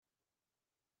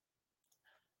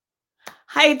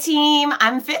Hi, team.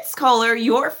 I'm Fitz Kohler,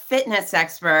 your fitness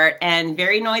expert and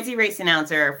very noisy race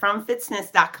announcer from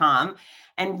Fitzness.com.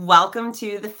 And welcome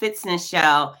to the Fitzness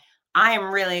Show. I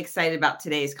am really excited about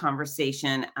today's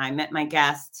conversation. I met my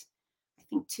guest, I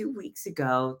think 2 weeks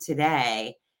ago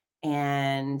today.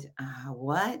 And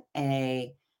what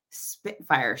a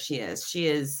spitfire she is. She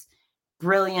is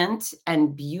brilliant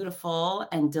and beautiful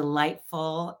and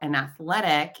delightful and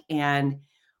athletic. And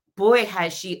boy,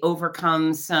 has she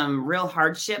overcome some real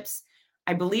hardships,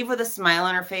 I believe, with a smile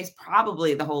on her face,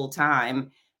 probably the whole time.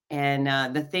 And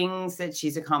the things that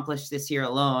she's accomplished this year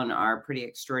alone are pretty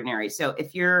extraordinary. So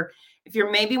if you're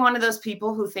maybe one of those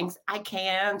people who thinks I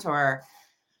can't or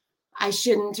I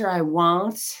shouldn't or I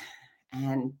won't,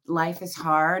 and life is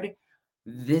hard,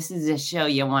 this is a show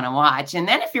you want to watch. And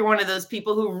then if you're one of those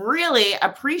people who really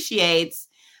appreciates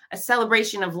a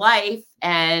celebration of life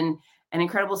and an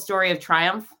incredible story of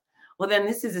triumph, well, then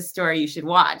this is a story you should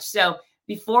watch. So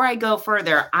before I go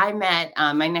further, I met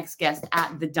my next guest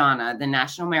at the Donna, the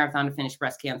National Marathon to Finish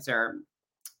Breast Cancer,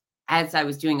 as I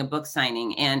was doing a book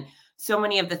signing. And so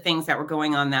many of the things that were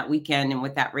going on that weekend and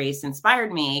with that race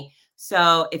inspired me.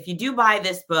 So if you do buy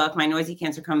this book, My Noisy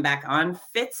Cancer Comeback, on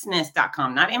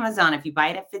Fitzness.com, not Amazon, if you buy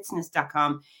it at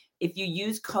Fitzness.com, if you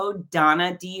use code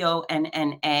Donna,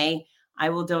 DONNA, I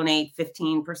will donate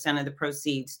 15% of the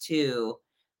proceeds to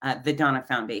the Donna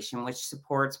Foundation, which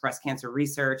supports breast cancer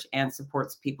research and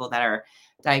supports people that are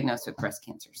diagnosed with breast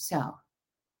cancer. So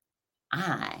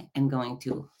I am going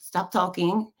to stop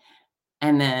talking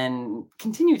and then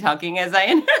continue talking as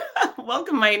I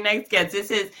welcome my next guest.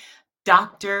 This is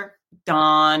Dr.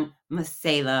 Dawn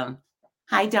Mussallem.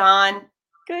 Hi, Dawn.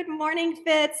 Good morning,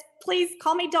 Fitz. Please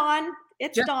call me Dawn.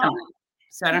 It's Just Dawn. Dawn.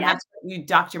 So I don't have to call you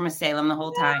Dr. Mussallem the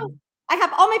whole time. No, I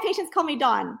have all my patients call me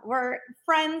Dawn. We're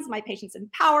friends. My patients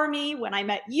empower me. When I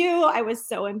met you, I was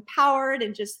so empowered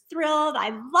and just thrilled. I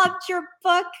loved your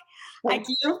book. Thank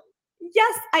you.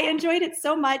 Yes, I enjoyed it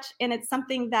so much. And it's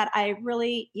something that I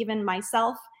really, even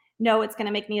myself, know it's going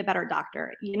to make me a better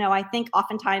doctor. I think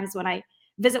oftentimes when I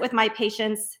visit with my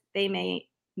patients, they may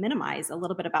minimize a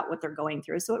little bit about what they're going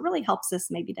through. So it really helps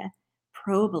us maybe to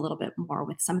probe a little bit more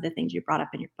with some of the things you brought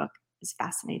up in your book. Is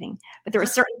fascinating. But there were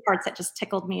certain parts that just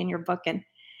tickled me in your book, and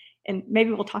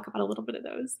maybe we'll talk about a little bit of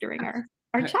those during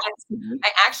our chats. I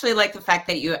actually like the fact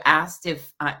that you asked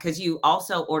if, because you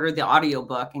also ordered the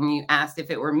audiobook and you asked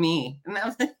if it were me. And I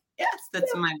was like, yes,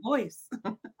 that's my voice.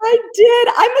 I did.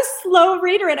 I'm a slow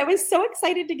reader, and I was so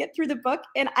excited to get through the book.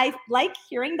 And I like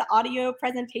hearing the audio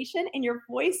presentation, and your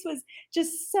voice was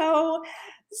just so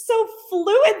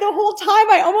fluid the whole time.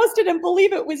 I almost didn't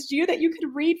believe it was you, that you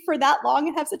could read for that long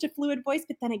and have such a fluid voice.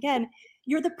 But then again,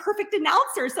 you're the perfect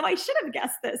announcer, so I should have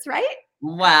guessed this, right?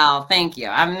 Wow, thank you.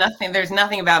 There's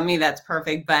nothing about me that's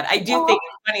perfect, but I do think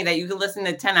it's funny that you can listen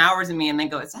to 10 hours of me and then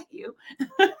go, is that you?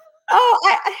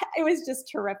 It was just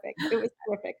terrific. It was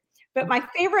terrific. But my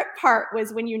favorite part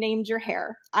was when you named your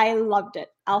hair. I loved it.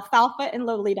 Alfalfa and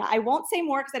Lolita. I won't say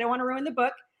more because I don't want to ruin the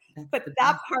book, but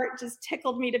that part just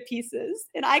tickled me to pieces.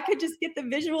 And I could just get the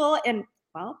visual, and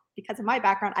well, because of my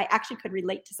background, I actually could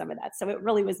relate to some of that. So it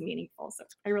really was meaningful. So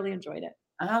I really enjoyed it.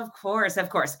 Of course, of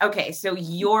course. Okay, so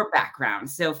your background.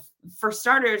 So for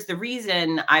starters, the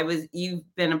reason you've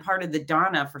been a part of the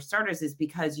Donna, for starters, is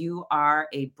because you are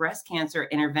a breast cancer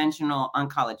interventional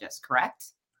oncologist,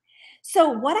 correct? So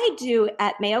what I do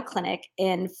at Mayo Clinic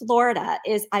in Florida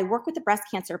is I work with the breast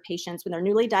cancer patients when they're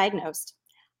newly diagnosed.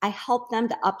 I help them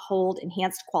to uphold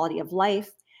enhanced quality of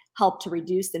life, help to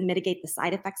reduce and mitigate the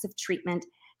side effects of treatment,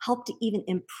 help to even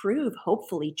improve,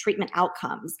 hopefully, treatment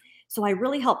outcomes. So I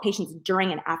really help patients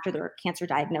during and after their cancer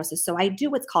diagnosis. So I do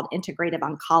what's called integrative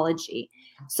oncology.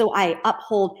 So I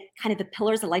uphold kind of the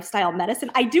pillars of lifestyle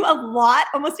medicine. I do a lot,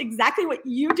 almost exactly what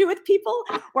you do with people,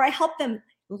 where I help them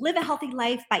live a healthy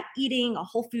life by eating a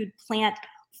whole food, plant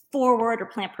forward or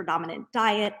plant predominant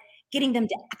diet, getting them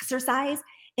to exercise.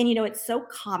 And, it's so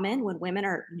common when women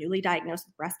are newly diagnosed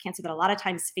with breast cancer that a lot of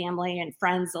times family and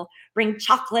friends will bring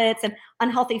chocolates and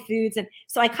unhealthy foods. And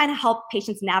so I kind of help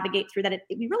patients navigate through that.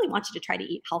 We really want you to try to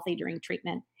eat healthy during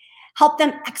treatment, help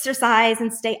them exercise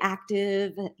and stay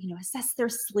active, assess their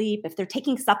sleep. If they're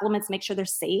taking supplements, make sure they're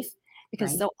safe,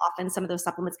 because so often some of those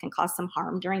supplements can cause some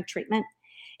harm during treatment.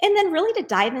 And then really to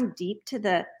dive in deep to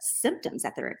the symptoms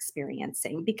that they're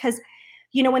experiencing, because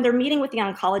when they're meeting with the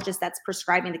oncologist that's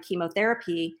prescribing the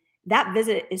chemotherapy, that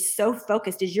visit is so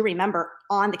focused, as you remember,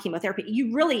 on the chemotherapy.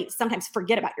 You really sometimes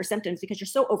forget about your symptoms because you're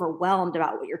so overwhelmed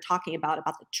about what you're talking about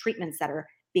the treatments that are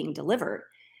being delivered.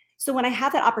 So when I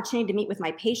have that opportunity to meet with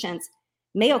my patients,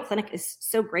 Mayo Clinic is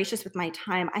so gracious with my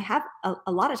time. I have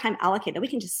a lot of time allocated that we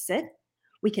can just sit,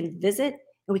 we can visit,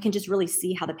 and we can just really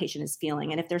see how the patient is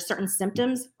feeling. And if there's certain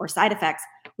symptoms or side effects,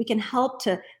 we can help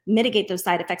to mitigate those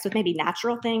side effects with maybe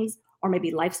natural things or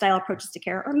maybe lifestyle approaches to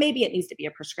care, or maybe it needs to be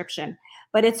a prescription.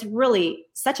 But it's really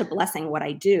such a blessing what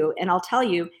I do. And I'll tell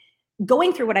you,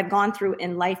 going through what I've gone through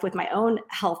in life with my own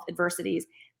health adversities,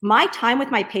 my time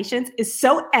with my patients is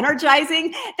so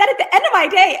energizing that at the end of my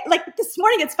day, like this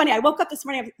morning, it's funny. I woke up this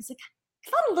morning, I was like, I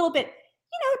felt a little bit,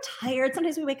 tired.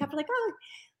 Sometimes we wake up, we're like, oh,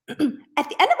 at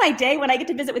the end of my day, when I get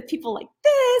to visit with people like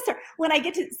this, or when I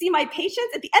get to see my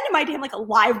patients, at the end of my day, I'm like a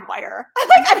live wire. I'm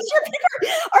sure people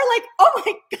are like, oh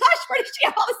my gosh, where does she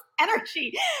have all this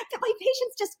energy? But my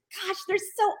patients just, gosh, they're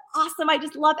so awesome. I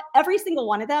just love every single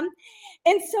one of them.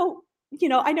 And so,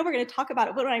 I know we're going to talk about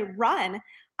it, but when I run,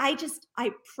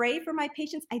 I pray for my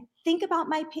patients. I think about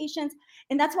my patients.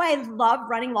 And that's why I love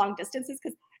running long distances,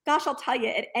 because gosh, I'll tell you,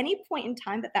 at any point in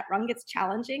time that run gets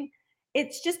challenging,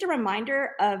 it's just a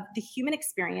reminder of the human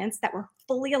experience, that we're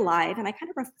fully alive. And I kind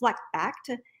of reflect back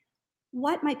to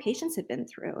what my patients have been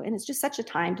through. And it's just such a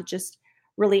time to just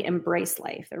really embrace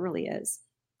life. It really is.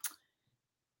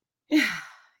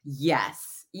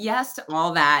 Yes. Yes to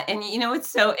all that. And it's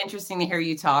so interesting to hear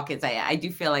you talk. I do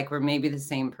feel like we're maybe the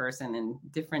same person in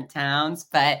different towns,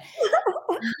 but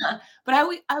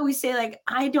I always say, like,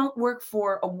 I don't work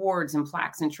for awards and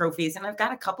plaques and trophies, and I've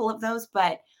got a couple of those,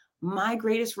 but my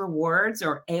greatest rewards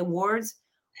or awards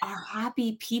are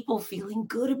happy people feeling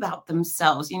good about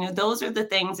themselves. Those are the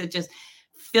things that just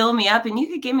fill me up. And you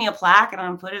could give me a plaque and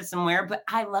I'll put it somewhere, but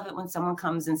I love it when someone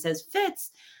comes and says,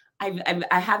 Fitz,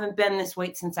 I haven't been this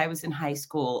weight since I was in high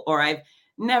school, or I've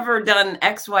never done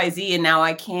XYZ and now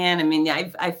I can. I mean,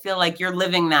 I feel like you're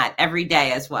living that every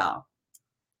day as well.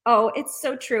 Oh, it's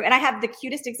so true. And I have the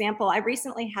cutest example. I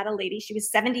recently had a lady, she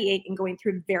was 78 and going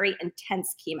through very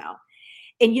intense chemo.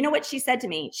 And you know what she said to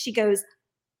me? She goes,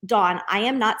 Dawn, I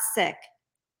am not sick.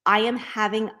 I am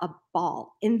having a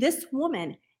ball. And this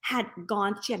woman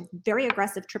she had very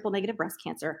aggressive triple negative breast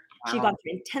cancer. Wow. She'd gone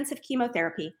through intensive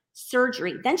chemotherapy,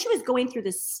 surgery. Then she was going through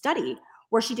this study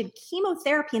where she did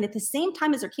chemotherapy. And at the same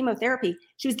time as her chemotherapy,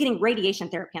 she was getting radiation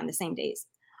therapy on the same days.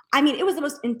 I mean, it was the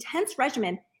most intense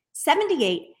regimen.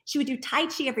 78, she would do Tai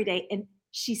Chi every day. And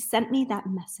she sent me that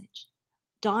message.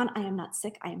 Dawn, I am not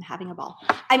sick. I am having a ball.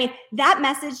 I mean, that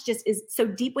message just is so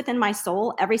deep within my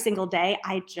soul every single day.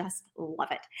 I just love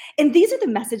it. And these are the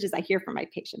messages I hear from my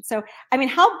patients. So, I mean,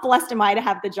 how blessed am I to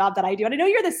have the job that I do? And I know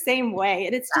you're the same way.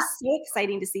 And it's just so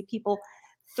exciting to see people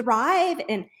thrive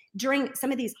and during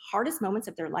some of these hardest moments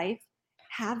of their life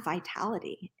have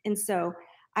vitality. And so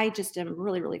I just am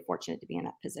really, really fortunate to be in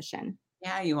that position.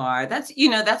 Yeah, you are. That's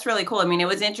really cool. I mean, it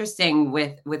was interesting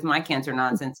with my cancer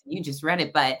nonsense. You just read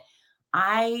it, but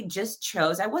I just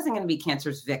chose, I wasn't going to be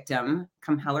cancer's victim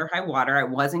come hell or high water. I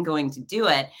wasn't going to do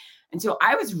it. And so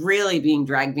I was really being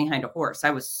dragged behind a horse. I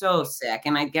was so sick,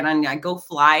 and I'd go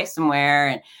fly somewhere,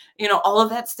 and, all of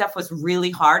that stuff was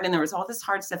really hard. And there was all this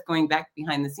hard stuff going back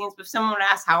behind the scenes. But if someone would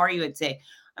ask, how are you? I'd say,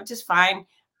 I'm just fine.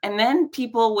 And then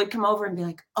people would come over and be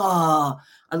like, oh,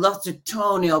 I lost a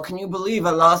toenail. Can you believe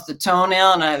I lost a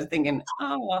toenail? And I was thinking,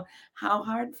 oh, how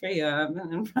hard for you.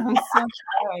 I'm so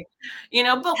sorry.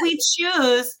 But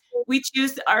we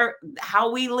choose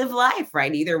how we live life,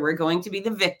 right? Either we're going to be the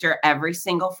victor every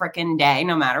single freaking day,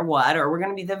 no matter what, or we're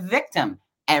going to be the victim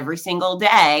every single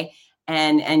day.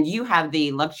 And you have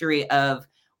the luxury of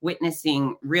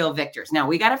witnessing real victors. Now,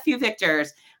 we got a few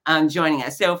victors joining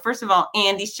us. So first of all,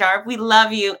 Andy Sharp, we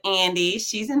love you, Andy.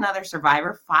 She's another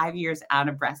survivor, 5 years out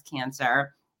of breast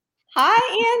cancer. Hi,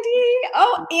 Andy.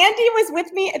 Oh, Andy was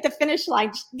with me at the finish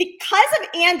line. Because of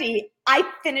Andy, I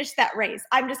finished that race.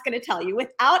 I'm just going to tell you,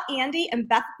 without Andy and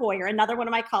Beth Boyer, another one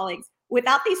of my colleagues,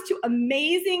 without these two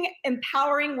amazing,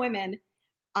 empowering women,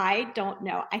 I don't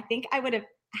know. I think I would have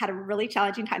had a really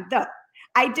challenging time. Though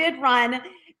I did run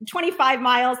 25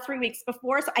 miles 3 weeks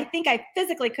before, so I think I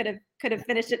physically could have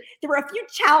finished it. There were a few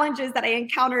challenges that I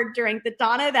encountered during the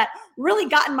Donna that really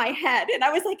got in my head, and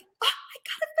I was like, oh, I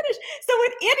gotta finish. So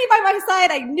with Andy by my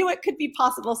side, I knew it could be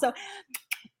possible. So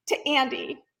to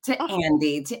Andy.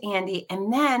 Andy.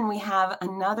 And then we have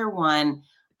another one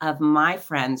of my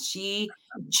friends. She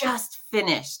just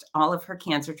finished all of her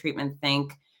cancer treatment.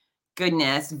 Thank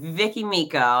goodness. Vicky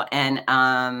Miko, and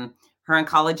her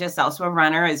oncologist, also a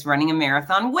runner, is running a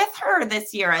marathon with her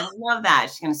this year. I love that.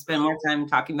 She's going to spend more time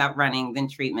talking about running than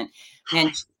treatment.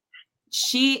 And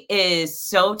she is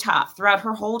so tough throughout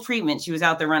her whole treatment. She was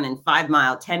out there running 5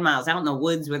 miles, 10 miles out in the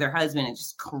woods with her husband. It's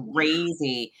just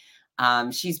crazy.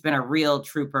 She's been a real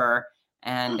trooper,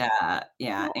 and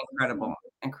incredible.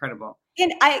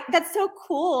 And that's so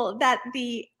cool that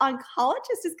the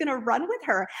oncologist is going to run with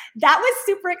her. That was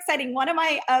super exciting. One of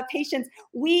my patients,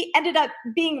 we ended up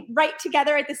being right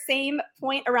together at the same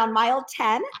point around mile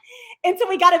 10. And so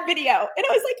we got a video, and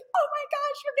it was like, oh my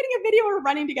gosh, we're getting a video. We're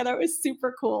running together. It was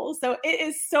super cool. So it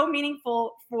is so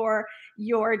meaningful for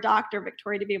your doctor,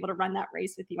 Victoria, to be able to run that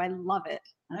race with you. I love it.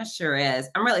 That sure is.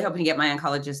 I'm really hoping to get my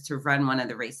oncologist to run one of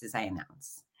the races I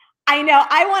announce. I know.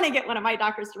 I want to get one of my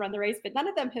doctors to run the race, but none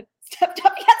of them have stepped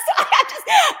up yet. So I just,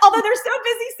 although they're so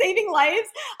busy saving lives,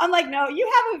 I'm like, no, you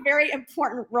have a very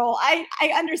important role. I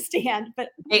understand, but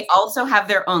they also have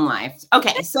their own lives.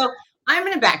 Okay, so I'm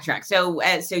going to backtrack.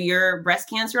 So you're breast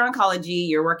cancer oncology.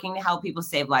 You're working to help people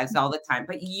save lives all the time.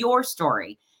 But your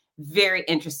story, very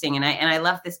interesting. And I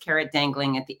left this carrot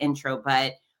dangling at the intro.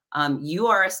 But you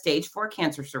are a stage 4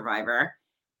 cancer survivor,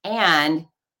 and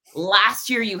last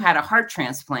year you had a heart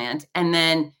transplant, and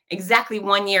then exactly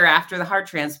 1 year after the heart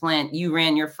transplant, you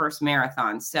ran your first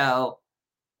marathon. So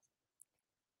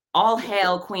all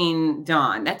hail Queen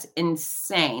Dawn. That's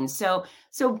insane. So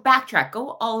backtrack,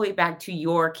 go all the way back to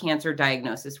your cancer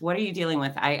diagnosis. What are you dealing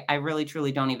with? I really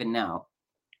truly don't even know.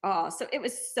 oh, so it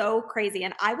was so crazy.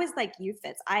 And I was like you,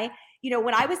 Fitz.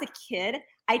 When I was a kid,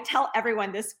 I tell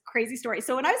everyone this crazy story.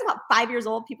 So when I was about 5 years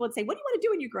old, people would say, what do you want to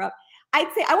do when you grow up?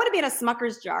 I'd say, I want to be in a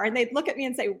Smucker's jar. And they'd look at me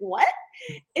and say, what?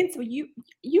 And so you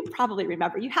probably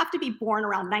remember, you have to be born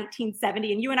around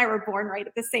 1970. And you and I were born right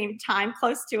at the same time,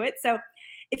 close to it. So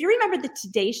if you remember the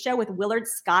Today Show with Willard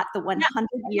Scott, the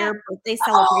 100-year birthday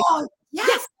celebration. Oh,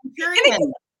 yes.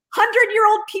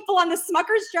 100-year-old people on the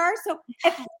Smucker's jar. So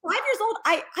at 5 years old,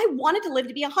 I wanted to live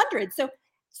to be 100. So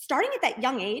starting at that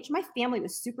young age, my family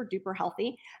was super duper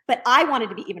healthy, but I wanted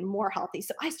to be even more healthy.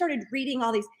 So I started reading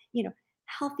all these,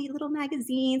 healthy little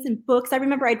magazines and books. I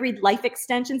remember I'd read Life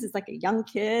Extensions as like a young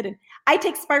kid, and I'd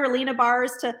take spirulina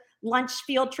bars to lunch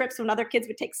field trips when other kids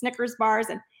would take Snickers bars.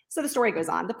 And so the story goes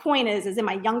on. The point is in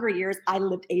my younger years, I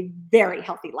lived a very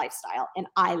healthy lifestyle, and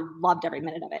I loved every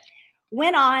minute of it.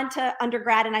 Went on to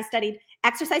undergrad, and I studied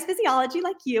exercise physiology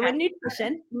like you and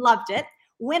nutrition. Loved it.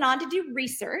 Went on to do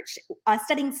research,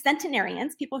 studying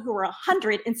centenarians, people who were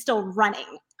 100 and still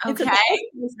running. Okay.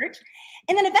 Research.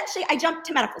 And then eventually I jumped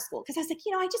to medical school because I was like,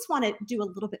 I just want to do a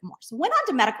little bit more. So went on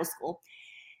to medical school.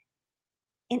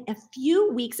 In a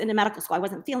few weeks into medical school, I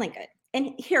wasn't feeling good.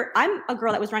 And here, I'm a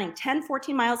girl that was running 10,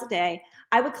 14 miles a day.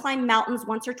 I would climb mountains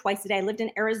once or twice a day. I lived in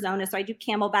Arizona, so I do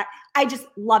camelback. I just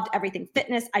loved everything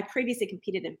fitness. I previously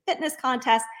competed in fitness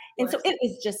contests. And so it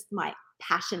was just my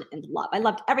passion and love. I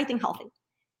loved everything healthy.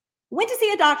 Went to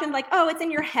see a doctor and like, oh, it's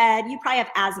in your head. You probably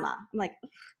have asthma. I'm like,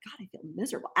 God, I feel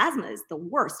miserable. Asthma is the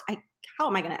worst. How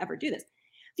am I going to ever do this?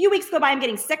 A few weeks go by, I'm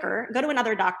getting sicker. Go to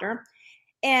another doctor.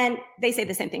 And they say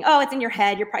the same thing. Oh, it's in your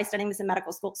head. You're probably studying this in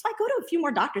medical school. So I go to a few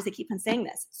more doctors. They keep on saying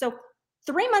this. So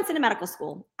 3 months into medical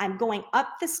school, I'm going up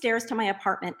the stairs to my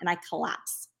apartment and I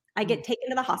collapse. I get taken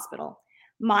to the hospital.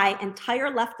 My entire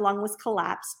left lung was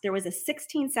collapsed. There was a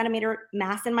 16-centimeter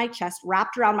mass in my chest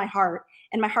wrapped around my heart,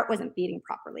 and my heart wasn't beating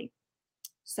properly.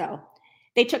 So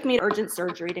they took me to urgent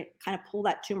surgery to kind of pull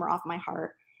that tumor off my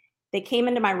heart. They came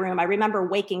into my room. I remember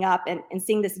waking up and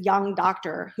seeing this young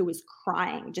doctor who was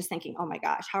crying, just thinking, oh my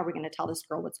gosh, how are we going to tell this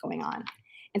girl what's going on?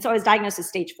 And so I was diagnosed with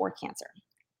stage 4 cancer.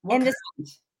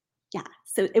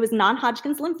 So it was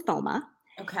non-Hodgkin's lymphoma.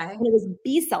 Okay. And it was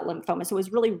B-cell lymphoma. So it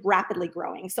was really rapidly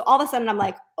growing. So all of a sudden I'm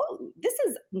like, oh, this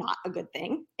is not a good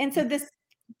thing. And so this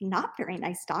not very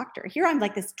nice doctor, here I'm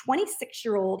like this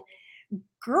 26-year-old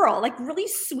girl, like really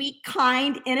sweet,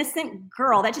 kind, innocent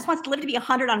girl that just wants to live to be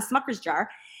 100 on a Smucker's jar.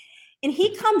 And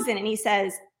he comes in and he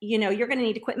says, you're going to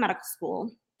need to quit medical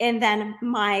school. And then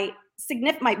my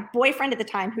boyfriend at the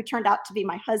time, who turned out to be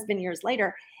my husband years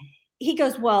later, he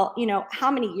goes, well,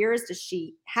 how many years does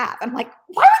she have? I'm like,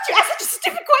 why would you ask such a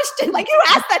stupid question? Like,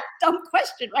 who asked that dumb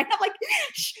question, right? I'm like,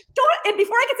 don't. And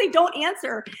before I could say don't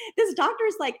answer, this doctor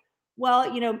is like, well,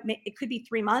 it could be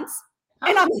 3 months.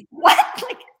 And I'm like, what?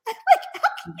 Like, how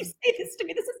can you say this to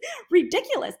me? This is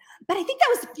ridiculous. But I think that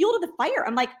was the fuel to the fire.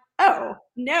 I'm like, oh,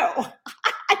 no,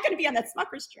 I couldn't be on that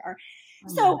Smucker's jar.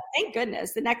 So thank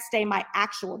goodness the next day, my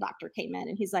actual doctor came in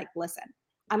and he's like, listen,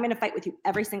 I'm going to fight with you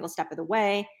every single step of the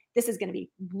way. This is going to be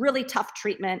really tough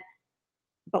treatment,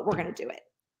 but we're going to do it.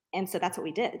 And so that's what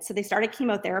we did. So they started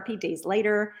chemotherapy days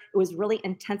later. It was really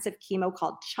intensive chemo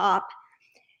called CHOP.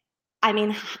 I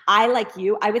mean, like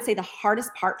you, I would say the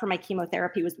hardest part for my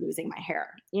chemotherapy was losing my hair.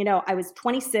 I was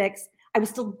 26. I was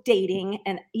still dating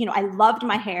and, I loved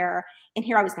my hair, and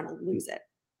here I was going to lose it.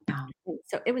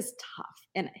 So it was tough.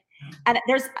 And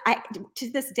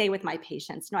to this day with my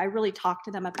patients, I really talk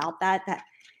to them about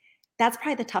that's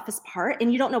probably the toughest part.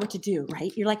 And you don't know what to do,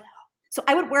 right? You're like, So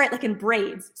I would wear it like in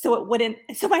braids, so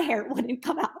my hair wouldn't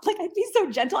come out. Like I'd be so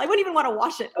gentle, I wouldn't even want to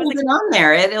wash it. I was Hold like, it on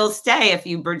there. It'll stay if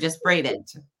you just braid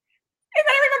it. and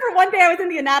then I remember one day I was in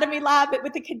the anatomy lab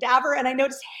with the cadaver, and I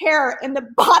noticed hair in the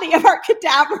body of our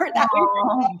cadaver that we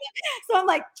were. So I'm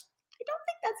like, I don't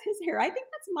think that's his hair. I think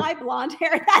that's my blonde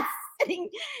hair that's sitting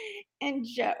in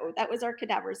Joe. That was our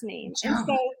cadaver's name. Joe. And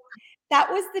so that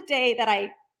was the day that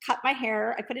I cut my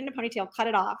hair. I put it in a ponytail, cut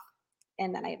it off,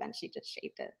 and then I eventually just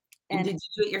shaved it. And did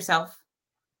you do it yourself?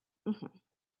 Mm-hmm.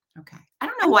 Okay. I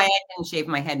don't know why I didn't shave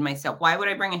my head myself. Why would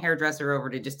I bring a hairdresser over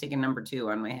to just take a number 2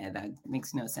 on my head? That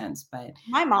makes no sense. But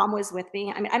my mom was with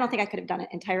me. I mean, I don't think I could have done it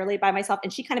entirely by myself.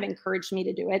 And she kind of encouraged me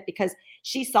to do it because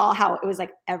she saw how it was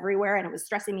like everywhere, and it was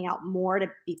stressing me out more to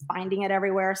be finding it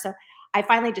everywhere. So I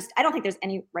finally I don't think there's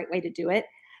any right way to do it.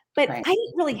 But I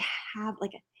didn't really have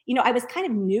I was kind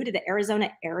of new to the Arizona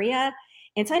area.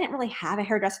 And so I didn't really have a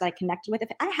hairdresser that I connected with. If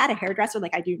I had a hairdresser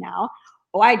like I do now,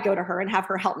 I'd go to her and have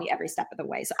her help me every step of the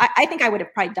way. So I think I would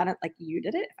have probably done it like you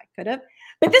did it if I could have.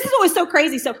 But this is what was so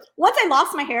crazy. So once I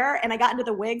lost my hair and I got into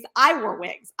the wigs, I wore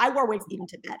wigs. I wore wigs even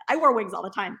to bed. I wore wigs all the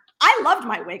time. I loved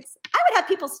my wigs. I would have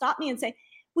people stop me and say,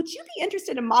 would you be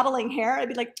interested in modeling hair? I'd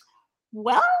be like,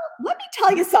 well, let me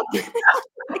tell you something.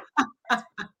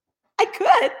 I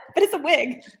could, but it's a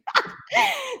wig.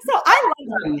 So I loved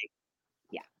my wigs.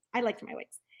 Yeah, I liked my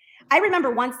wigs. I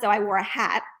remember once, though, I wore a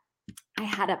hat. I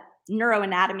had a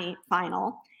neuroanatomy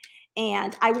final,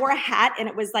 and I wore a hat, and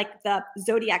it was like the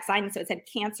zodiac sign, so it said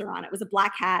Cancer on it. It was a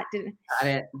black hat. Got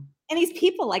it. And these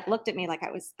people like looked at me like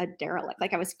I was a derelict,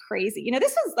 like I was crazy.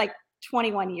 This was like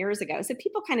 21 years ago, so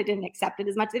people kind of didn't accept it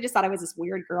as much. They just thought I was this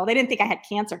weird girl. They didn't think I had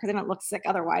cancer because I didn't look sick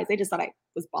otherwise. They just thought I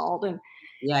was bald. And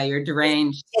yeah, you're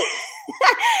deranged.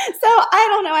 So I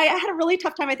don't know. I had a really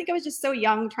tough time. I think I was just so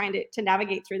young trying to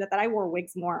navigate through that I wore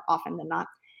wigs more often than not.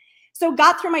 So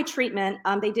got through my treatment.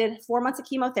 They did 4 months of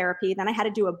chemotherapy. Then I had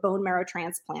to do a bone marrow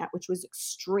transplant, which was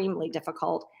extremely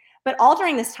difficult. But all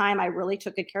during this time, I really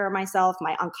took good care of myself.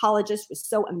 My oncologist was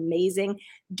so amazing.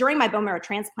 During my bone marrow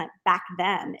transplant back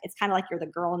then, it's kind of like you're the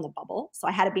girl in the bubble. So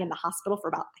I had to be in the hospital for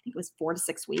about, I think it was 4 to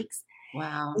 6 weeks.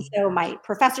 Wow. And so my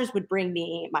professors would bring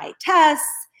me my tests.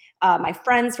 My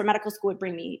friends from medical school would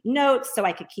bring me notes so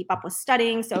I could keep up with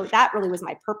studying. So that really was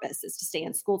my purpose, is to stay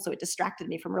in school. So it distracted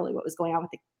me from really what was going on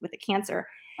with the cancer.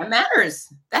 That matters.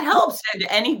 That helps.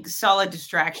 Any solid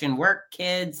distraction, work,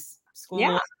 kids,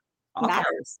 school, all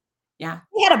matters. Yeah.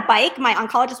 We had a bike. My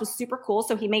oncologist was super cool.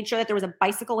 So he made sure that there was a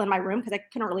bicycle in my room because I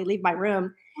couldn't really leave my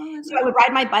room. So I would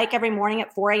ride my bike every morning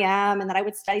at 4 a.m. and then I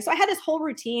would study. So I had this whole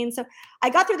routine. So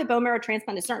I got through the bone marrow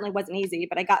transplant. It certainly wasn't easy,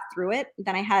 but I got through it.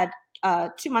 Then I had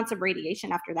 2 months of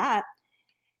radiation after that.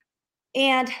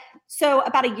 And so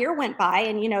about a year went by,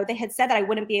 and, they had said that I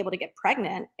wouldn't be able to get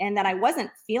pregnant and that I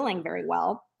wasn't feeling very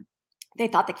well. They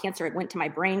thought the cancer had went to my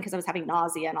brain because I was having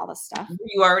nausea and all this stuff. Were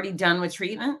you already done with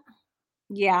treatment?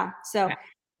 Yeah. So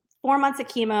 4 months of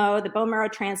chemo, the bone marrow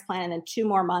transplant, and then 2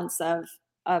 more months of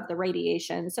the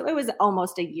radiation. So it was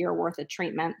almost a year worth of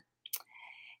treatment.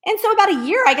 And so about a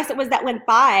year, I guess it was, that went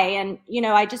by. And,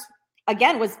 I just,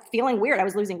 again, was feeling weird. I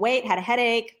was losing weight, had a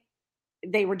headache.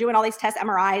 They were doing all these tests,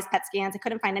 MRIs, PET scans. I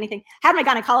couldn't find anything. Had my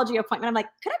gynecology appointment. I'm like,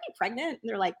 could I be pregnant? And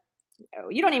they're like, no,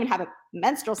 you don't even have a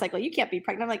menstrual cycle. You can't be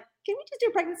pregnant. I'm like, can we just do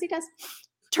a pregnancy test?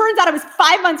 Turns out I was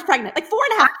 5 months pregnant, like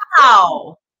 4.5.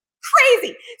 Wow.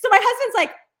 Crazy. So my husband's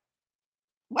like,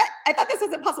 what? I thought this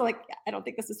wasn't possible. Like, yeah, I don't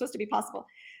think this is supposed to be possible.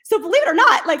 So believe it or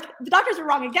not, like, the doctors were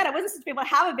wrong again. I wasn't supposed to be able to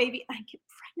have a baby. And I get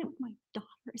pregnant with my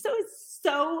daughter. So it was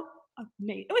so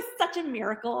amazing. It was such a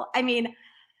miracle. I mean,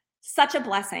 such a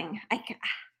blessing.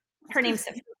 Her name's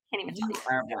Sophie. I can't even tell you. You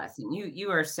are a blessing.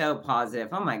 You are so positive.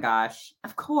 Oh my gosh.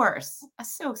 Of course.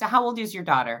 So how old is your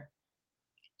daughter?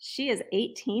 She is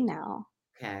 18 now.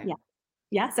 Okay. Yeah.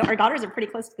 Yeah. So our daughters are pretty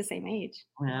close to the same age.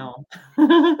 Wow.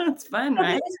 It's fun,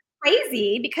 right? It was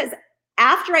crazy because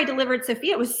after I delivered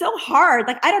Sophia, it was so hard.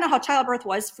 Like, I don't know how childbirth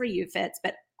was for you, Fitz,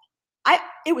 but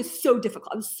it was so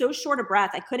difficult. I was so short of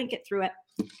breath. I couldn't get through it.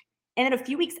 And then a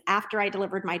few weeks after I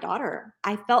delivered my daughter,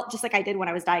 I felt just like I did when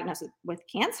I was diagnosed with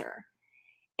cancer.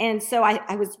 And so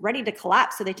I was ready to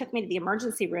collapse. So they took me to the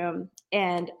emergency room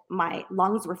and my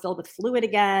lungs were filled with fluid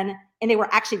again. And they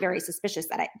were actually very suspicious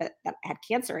that I had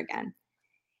cancer again.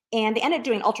 And they ended up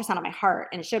doing ultrasound on my heart,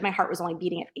 and it showed my heart was only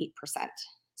beating at 8%.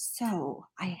 So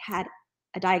I had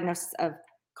a diagnosis of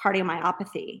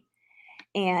cardiomyopathy.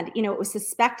 And, it was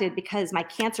suspected because my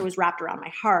cancer was wrapped around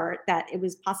my heart that it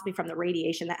was possibly from the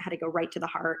radiation that had to go right to the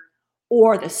heart,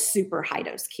 or the super high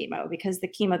dose chemo, because the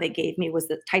chemo they gave me was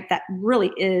the type that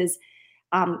really is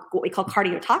what we call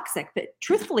cardiotoxic. But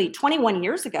truthfully, 21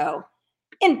 years ago,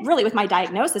 And really with my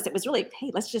diagnosis, it was really,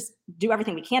 hey, let's just do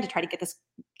everything we can to try to get this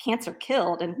cancer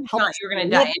killed and help. Not, you're going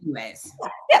to die anyways.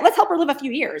 Yeah, let's help her live a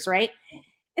few years, right?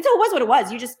 And so it was what it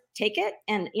was. You just take it.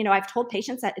 And, I've told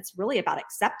patients that it's really about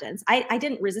acceptance. I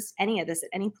didn't resist any of this at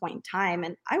any point in time.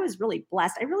 And I was really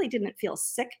blessed. I really didn't feel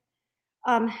sick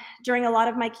during a lot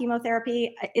of my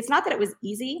chemotherapy. It's not that it was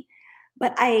easy,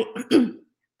 but I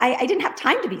didn't have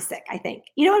time to be sick, I think.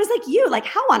 It was like you, like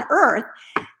how on earth?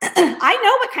 I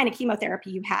know what kind of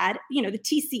chemotherapy you had, the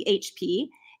TCHP.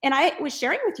 And I was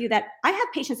sharing with you that I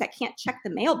have patients that can't check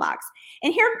the mailbox.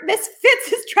 And here Miss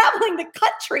Fitz is traveling the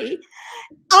country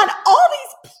on all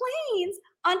these planes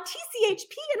on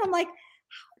TCHP. And I'm like,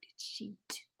 how did she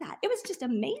do that? It was just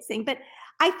amazing. But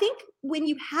I think when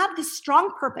you have this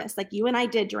strong purpose, like you and I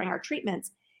did during our treatments,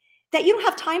 that you don't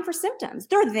have time for symptoms.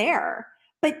 They're there,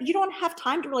 but you don't have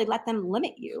time to really let them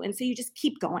limit you. And so you just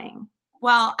keep going.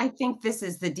 Well, I think this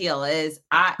is the deal is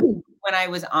when I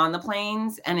was on the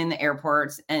planes and in the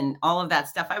airports and all of that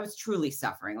stuff, I was truly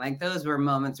suffering. Like those were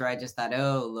moments where I just thought,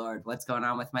 oh Lord, what's going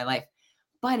on with my life?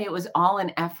 But it was all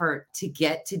an effort to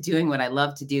get to doing what I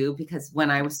love to do, because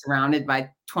when I was surrounded by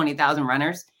 20,000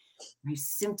 runners, my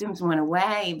symptoms went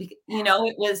away.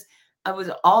 It was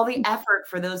all the effort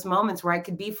for those moments where I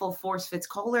could be full force Fitz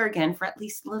Kohler again for at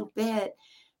least a little bit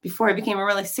before I became a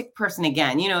really sick person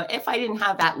again. If I didn't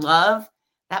have that love,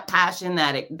 that passion,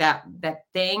 that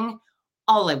thing,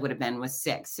 all I would have been was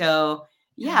sick. So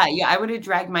yeah, I would have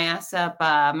dragged my ass up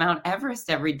Mount Everest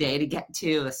every day to get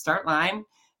to the start line,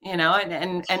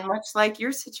 and much like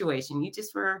your situation,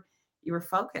 you were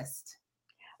focused.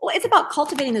 Well, it's about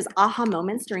cultivating those aha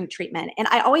moments during treatment. And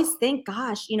I always think,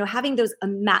 gosh, having those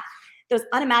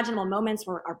unimaginable moments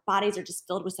where our bodies are just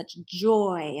filled with such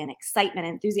joy and excitement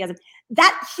and enthusiasm,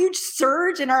 that huge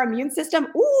surge in our immune system,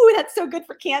 ooh, that's so good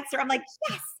for cancer. I'm like,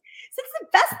 yes. So it's the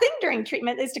best thing during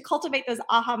treatment is to cultivate those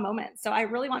aha moments. So I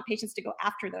really want patients to go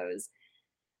after those.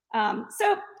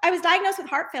 So I was diagnosed with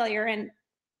heart failure, and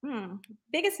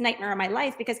biggest nightmare of my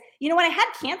life, because, when I had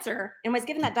cancer and was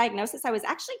given that diagnosis, I was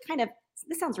actually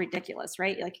this sounds ridiculous,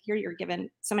 right? Like here you're given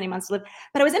so many months to live,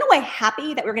 but I was in a way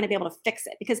happy that we were going to be able to fix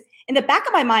it, because in the back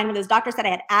of my mind, when those doctors said I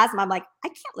had asthma, I'm like, I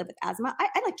can't live with asthma.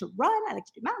 I like to run. I like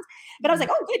to do mountains, but I was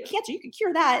like, oh, good, cancer, you can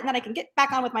cure that. And then I can get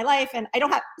back on with my life. And I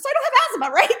don't have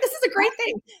asthma, right? This is a great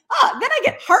thing. Then I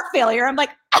get heart failure. I'm like,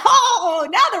 oh,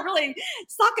 now they're really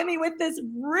sucking me with this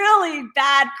really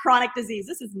bad chronic disease.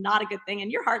 This is not a good thing.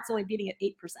 And your heart's only beating at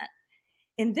 8%.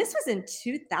 And this was in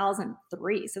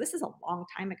 2003. So this is a long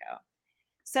time ago.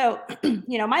 So,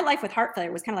 my life with heart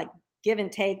failure was kind of like give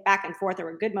and take, back and forth. There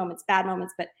were good moments, bad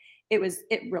moments, but it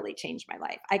really changed my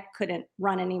life. I couldn't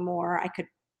run anymore.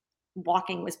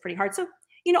 Walking was pretty hard. So,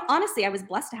 honestly, I was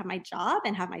blessed to have my job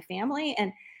and have my family,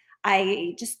 and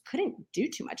I just couldn't do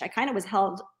too much. I kind of was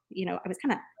held, I was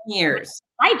kind of years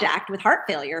hijacked with heart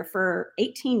failure for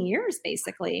 18 years,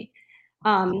 basically.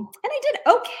 And I did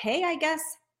okay, I guess,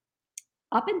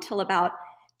 up until about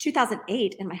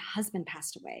 2008, and my husband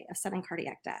passed away of sudden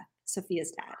cardiac death, Sophia's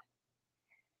dad.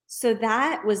 So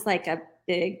that was like that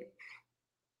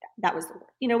was,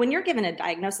 when you're given a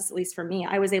diagnosis, at least for me,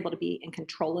 I was able to be in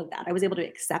control of that. I was able to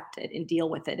accept it and deal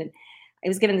with it. And I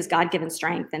was given this God-given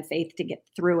strength and faith to get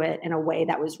through it in a way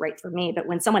that was right for me. But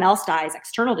when someone else dies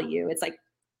external to you, it's like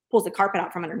pulls the carpet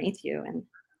out from underneath you. And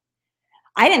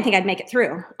I didn't think I'd make it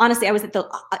through. Honestly, I was at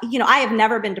I have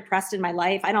never been depressed in my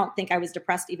life. I don't think I was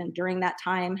depressed even during that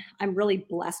time. I'm really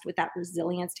blessed with that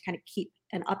resilience to kind of keep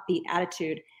an upbeat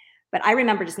attitude. But I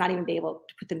remember just not even being able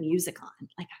to put the music on.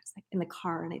 Like I was like in the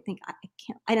car, and I think I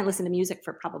didn't listen to music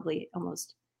for probably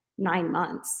almost 9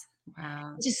 months.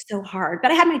 Wow. It's just so hard.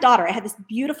 But I had my daughter. I had this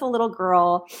beautiful little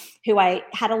girl who I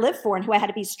had to live for and who I had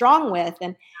to be strong with.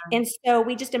 And so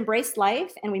we just embraced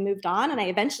life and we moved on. And I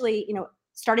eventually,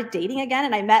 started dating again,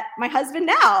 and I met my husband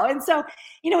now. And so,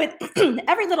 with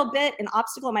every little bit an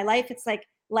obstacle in my life, it's like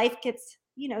life gets,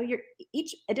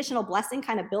 each additional blessing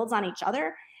kind of builds on each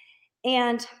other.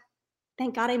 And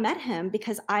thank God I met him,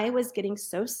 because I was getting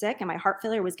so sick and my heart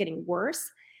failure was getting worse,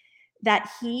 that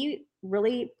he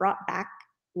really brought back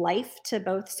life to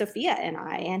both Sophia and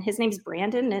I. And his name's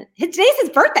Brandon, and today's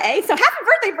his birthday. So happy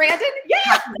birthday, Brandon. Yeah.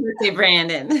 Happy birthday,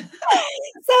 Brandon.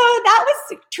 So that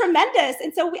was tremendous.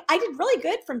 And so I did really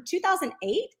good from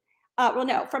 2008.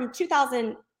 From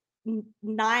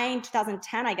 2009,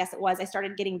 2010, I guess it was. I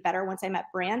started getting better once I met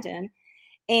Brandon.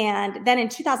 And then in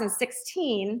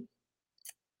 2016,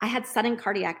 I had sudden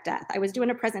cardiac death. I was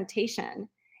doing a presentation,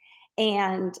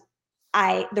 and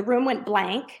the room went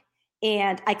blank,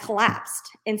 and I collapsed.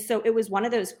 And so it was one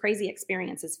of those crazy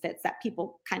experiences, Fitz, that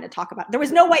people kind of talk about. There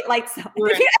was no white lights.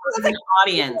 We're in the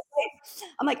audience.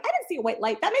 I'm like, I didn't see a white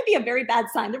light. That may be a very bad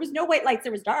sign. There was no white lights.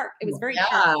 It was dark. It was very dark.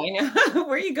 I know.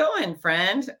 Where are you going,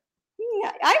 friend?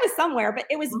 Yeah, I was somewhere, but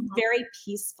it was Mhm. very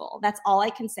peaceful. That's all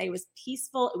I can say. It was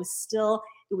peaceful. It was still,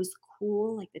 it was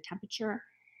cool, like the temperature.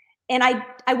 And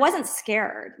I wasn't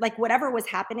scared. Like whatever was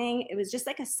happening, it was just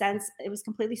like a sense, it was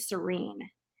completely serene.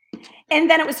 And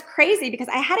then it was crazy because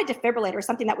I had a defibrillator,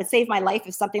 something that would save my life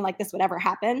if something like this would ever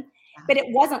happen. But it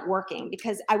wasn't working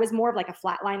because I was more of like a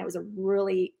flat line. It was a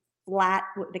really flat,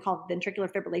 what they call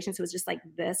ventricular fibrillation. So it was just like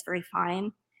this, very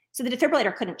fine. So the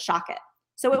defibrillator couldn't shock it.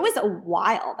 So it was a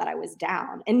while that I was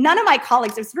down. And none of my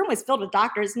colleagues, this room was filled with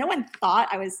doctors. No one thought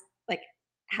I was like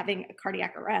having a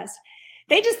cardiac arrest.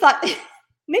 They just thought,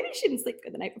 maybe she didn't sleep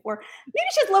good the night before. Maybe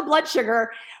she has low blood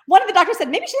sugar. One of the doctors said,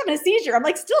 maybe she's having a seizure. I'm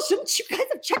like, still, shouldn't you guys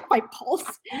have checked my pulse?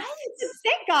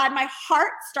 Thank God my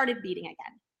heart started beating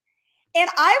again. And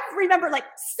I remember like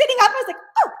sitting up, I was like,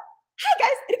 oh, hi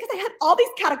guys. And because I had all these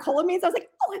catecholamines, I was like,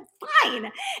 oh, I'm fine.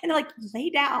 And they're like, lay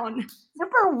down.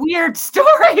 Super weird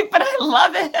story, but I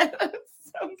love it.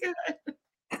 So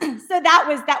good. So that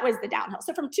was the downhill.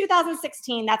 So from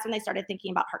 2016, that's when they started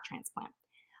thinking about heart transplant.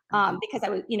 Because I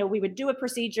was, we would do a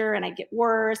procedure and I'd get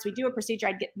worse. We do a procedure,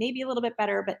 I'd get maybe a little bit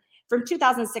better. But from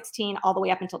 2016 all the way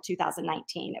up until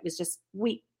 2019, it was just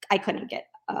I couldn't get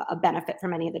a benefit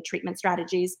from any of the treatment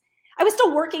strategies. I was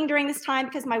still working during this time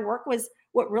because my work was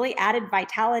what really added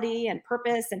vitality and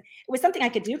purpose. And it was something I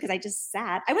could do because I just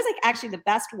sat. I was like actually the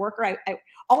best worker. I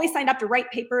always signed up to write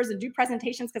papers and do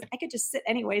presentations because I could just sit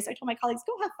anyway. So I told my colleagues,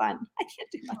 go have fun. I can't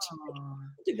do much. I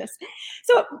can't do this.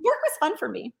 So work was fun for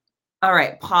me. All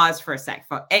right, pause for a sec.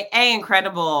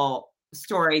 Incredible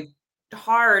story.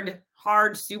 Hard,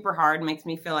 super hard. Makes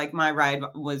me feel like my ride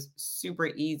was super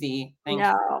easy. Thank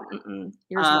you.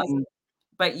 Yours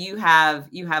but you have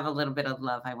a little bit of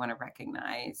love I want to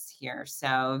recognize here.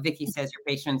 So Vicky says your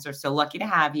patients are so lucky to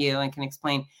have you and can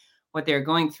explain what they're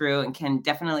going through and can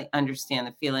definitely understand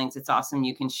the feelings. It's awesome.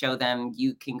 You can show them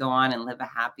you can go on and live a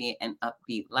happy and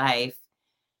upbeat life.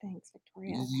 Thanks,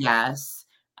 Victoria. Yes.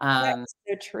 That's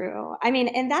so true. I mean,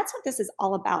 and that's what this is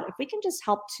all about. If we can just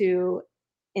help to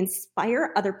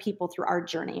inspire other people through our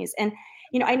journeys. And,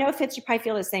 I know Fitz, you probably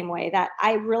feel the same way, that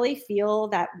I really feel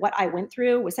that what I went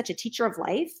through was such a teacher of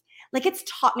life. Like it's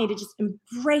taught me to just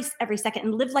embrace every second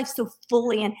and live life so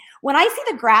fully. And when I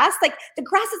see the grass is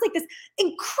like this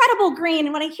incredible green.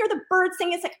 And when I hear the birds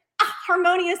sing, it's like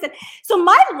harmonious. And so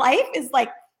my life is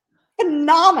like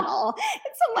phenomenal.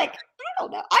 And so I'm like, I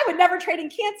don't know. I would never trade in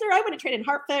cancer. I wouldn't trade in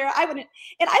heart failure. I wouldn't.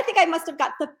 And I think I must have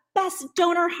got the best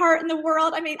donor heart in the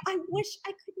world. I mean, I wish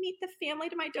I could meet the family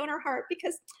to my donor heart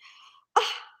because,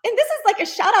 and this is like a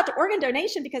shout out to organ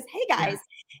donation because, hey guys,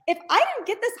 if I didn't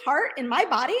get this heart in my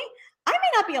body, I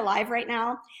may not be alive right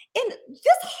now. And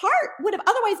this heart would have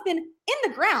otherwise been in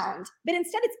the ground, but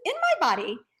instead it's in my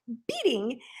body beating,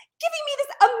 giving me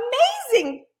this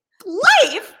amazing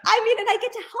life. I mean, and I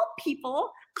get to help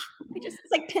people. It's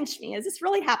like, pinch me. Is this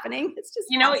really happening? It's just,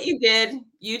 awesome. What you did?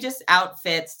 You just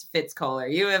outfitzed Fitz Kohler.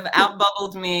 You have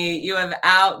outbubbled me. You have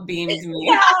outbeamed me.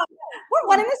 Yeah, we're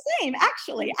one and the same,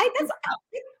 actually. I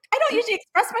don't usually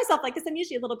express myself like this. I'm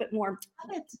usually a little bit more,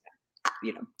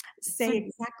 say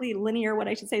exactly linear what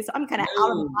I should say. So I'm kind of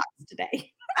out of the box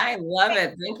today. I love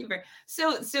it. Thank you for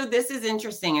so this is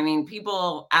interesting. I mean,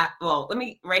 people let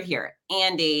me right here.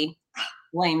 Andy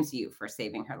blames you for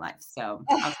saving her life. So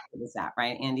how good is that,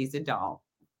 right? Andy's a doll.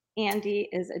 Andy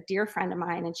is a dear friend of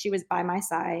mine, and she was by my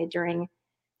side during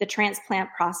the transplant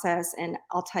process. And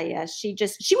I'll tell you, she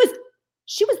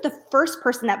was the first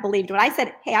person that believed when I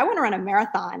said, hey, I want to run a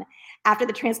marathon after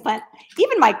the transplant.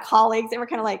 Even my colleagues, they were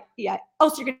kind of like, yeah, oh,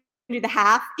 so you're going to do the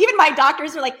half? Even my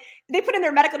doctors were like, they put in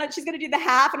their medical note, she's going to do the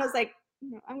half. And I was like,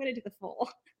 no, I'm going to do the full.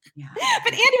 Yeah.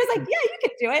 But Andy was like, yeah, you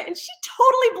can do it. And she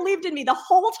totally believed in me the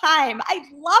whole time. I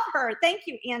love her. Thank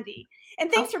you, Andy.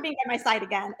 And thanks for being by my side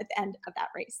again at the end of that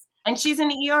race. And she's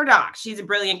an ER doc. She's a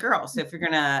brilliant girl. So if you're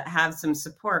going to have some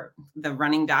support, the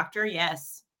running doctor,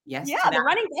 yes. Yes. Yeah, the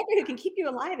running doctor who can keep you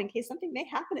alive in case something may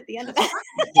happen at the end of that.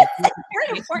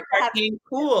 Very important to have being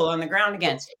cool on the ground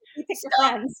again. You pick your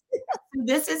friends.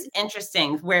 This is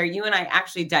interesting where you and I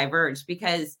actually diverged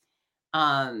because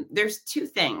there's two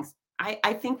things.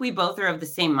 I think we both are of the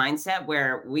same mindset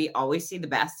where we always see the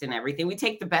best in everything. We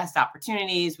take the best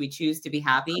opportunities. We choose to be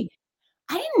happy.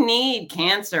 I didn't need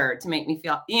cancer to make me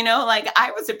feel, like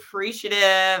I was appreciative.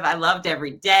 I loved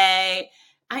every day.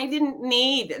 I didn't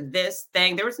need this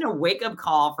thing. There was no wake up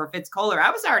call for Fitz Kohler. I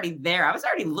was already there. I was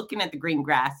already looking at the green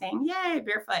grass saying, yay,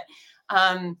 barefoot.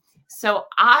 So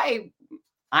I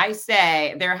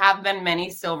say there have been many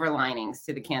silver linings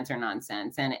to the cancer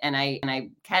nonsense and I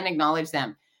can acknowledge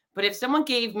them. But if someone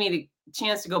gave me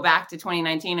chance to go back to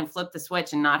 2019 and flip the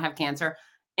switch and not have cancer,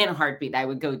 in a heartbeat, I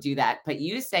would go do that. But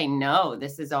you say, no,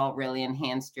 this has all really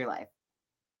enhanced your life.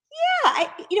 Yeah,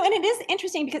 and it is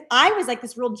interesting because I was like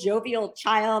this real jovial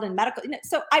child and medical,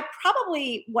 so I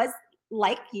probably was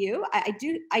like you. I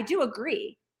do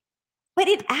agree, but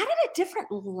it added a different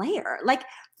layer. Like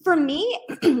for me,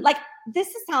 like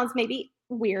this sounds maybe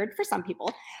weird for some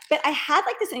people, but I had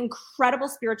like this incredible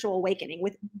spiritual awakening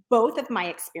with both of my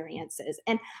experiences,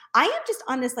 and I am just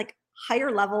on this like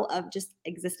higher level of just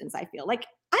existence. I feel like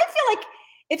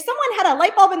if someone had a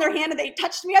light bulb in their hand and they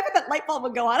touched me, I bet that light bulb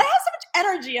would go on. I have so much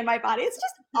energy in my body. It's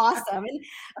just awesome. And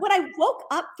when I woke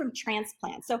up from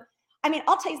transplant, so I mean,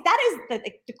 I'll tell you, that is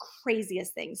the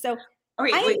craziest thing. So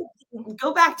Wait,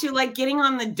 go back to like getting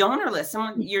on the donor list.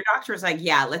 Your doctor was like,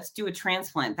 yeah, let's do a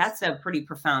transplant. That's a pretty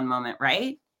profound moment,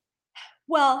 right?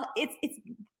 Well, it's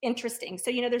interesting. So,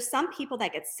 there's some people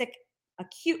that get sick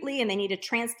acutely and they need a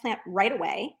transplant right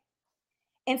away.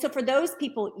 And so for those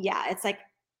people, yeah, it's like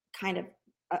kind of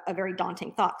a very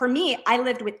daunting thought. For me, I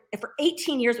lived for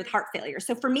 18 years with heart failure.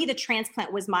 So for me, the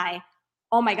transplant was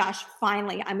oh my gosh,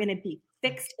 finally, I'm going to be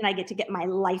fixed and I get to get my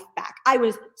life back. I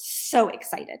was so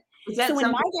excited. Is that something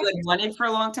you had wanted for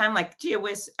a long time? Like, gee,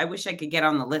 I wish I could get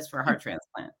on the list for a heart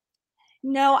transplant.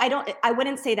 No, I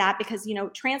wouldn't say that because,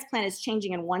 transplant is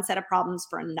changing in one set of problems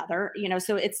for another,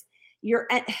 so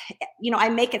I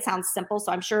make it sound simple.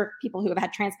 So I'm sure people who have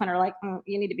had transplant are like,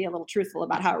 you need to be a little truthful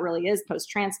about how it really is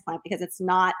post-transplant, because it's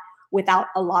not without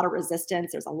a lot of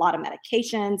resistance. There's a lot of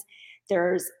medications.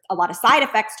 There's a lot of side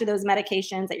effects to those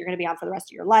medications that you're going to be on for the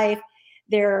rest of your life.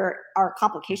 There are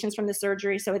complications from the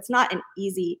surgery. So it's not an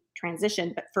easy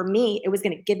transition. But for me, it was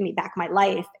going to give me back my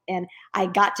life. And I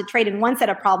got to trade in one set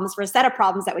of problems for a set of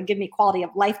problems that would give me quality of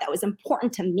life that was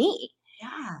important to me. Yeah.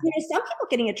 Some people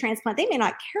getting a transplant, they may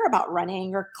not care about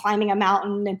running or climbing a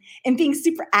mountain and being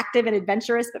super active and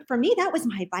adventurous. But for me, that was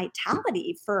my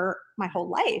vitality for my whole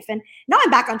life. And now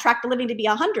I'm back on track to living to be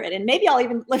 100. And maybe I'll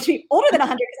even live to be older than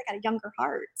 100 because I got a younger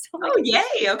heart. So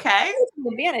yay. Okay. That's an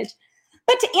advantage.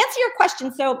 But to answer your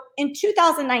question, so in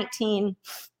 2019,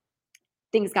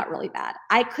 things got really bad.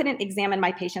 I couldn't examine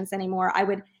my patients anymore.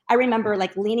 I remember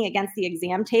like leaning against the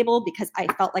exam table because I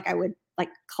felt like I would like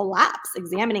collapse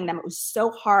examining them. It was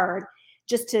so hard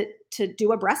just to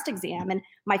do a breast exam. And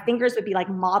my fingers would be like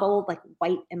mottled, like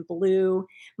white and blue.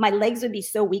 My legs would be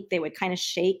so weak, they would kind of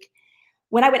shake.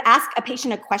 When I would ask a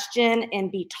patient a question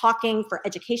and be talking for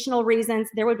educational reasons,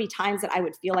 there would be times that I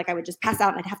would feel like I would just pass out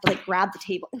and I'd have to like grab the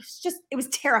table. It was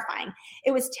terrifying.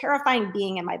 It was terrifying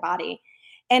being in my body.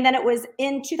 And then it was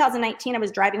in 2019, I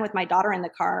was driving with my daughter in the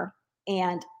car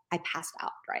and I passed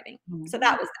out driving. Mm-hmm. So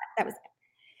that was it.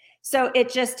 So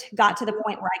it just got to the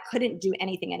point where I couldn't do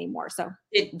anything anymore. So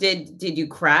did you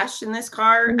crash in this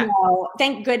car? No,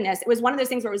 thank goodness. It was one of those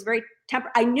things where it was very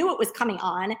I knew it was coming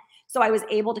on. So I was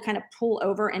able to kind of pull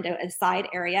over into a side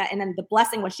area. And then the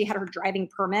blessing was she had her driving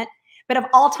permit. But of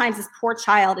all times, this poor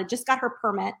child had just got her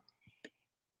permit.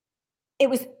 It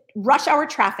was rush hour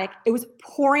traffic. It was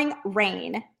pouring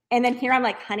rain. And then here I'm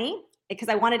like, honey, because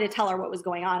I wanted to tell her what was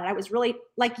going on. And I was really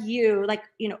like you,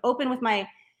 open with my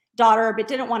daughter, but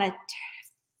didn't want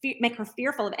to make her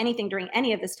fearful of anything during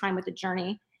any of this time with the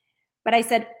journey. But I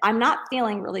said, I'm not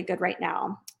feeling really good right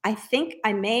now. I think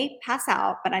I may pass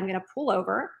out, but I'm going to pull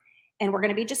over and we're going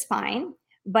to be just fine.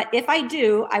 But if I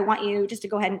do, I want you just to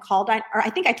go ahead and I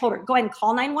think I told her, go ahead and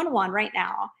call 911 right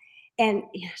now. And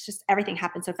it's just everything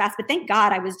happened so fast. But thank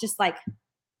God I was just like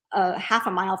a half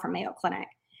a mile from Mayo Clinic.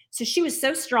 So she was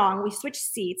so strong. We switched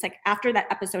seats. Like after that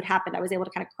episode happened, I was able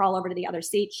to kind of crawl over to the other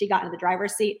seat. She got into the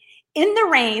driver's seat in the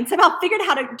rain, somehow figured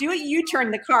how to do a U-turn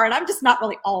in the car. And I'm just not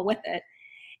really all with it.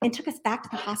 And took us back to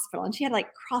the hospital. And she had like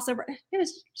crossover.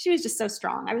 She was just so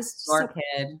strong. I was just Poor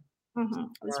kid. Mm-hmm.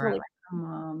 It was really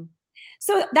Mom.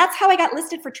 So that's how I got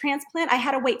listed for transplant. I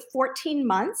had to wait 14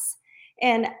 months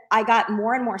and I got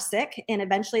more and more sick. And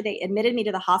eventually they admitted me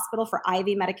to the hospital for IV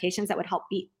medications that would help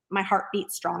my heart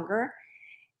beat stronger.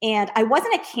 And I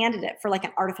wasn't a candidate for like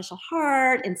an artificial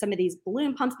heart and some of these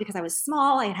balloon pumps because I was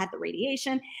small. I had the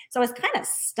radiation. So I was kind of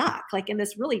stuck like in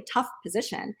this really tough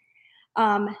position.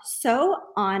 So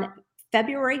on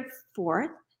February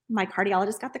 4th, my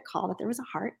cardiologist got the call that there was a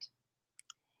heart.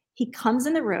 He comes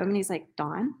in the room and he's like,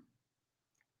 Dawn,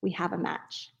 we have a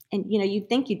match. And, you'd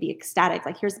think you'd be ecstatic.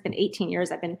 Like, here's been 18 years.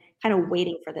 I've been kind of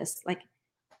waiting for this, like,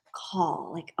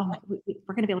 call. Like, oh,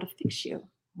 we're going to be able to fix you.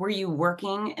 Were you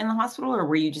working in the hospital or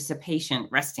were you just a patient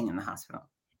resting in the hospital?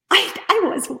 I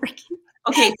was working.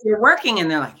 Okay, so you're working and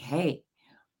they're like, hey,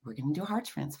 we're going to do a heart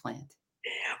transplant.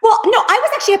 Well, no, I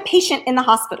was actually a patient in the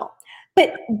hospital.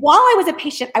 But while I was a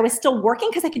patient, I was still working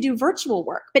because I could do virtual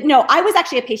work. But no, I was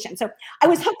actually a patient. So I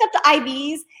was hooked up to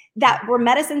IVs that were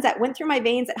medicines that went through my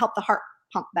veins that helped the heart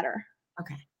pump better.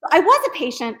 Okay. I was a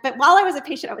patient, but while I was a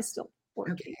patient, I was still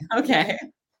working. Okay.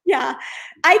 Yeah.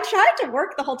 I tried to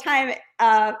work the whole time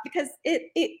because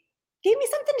it gave me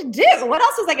something to do. What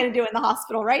else was I going to do in the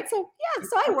hospital, right? So yeah,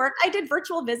 so I worked. I did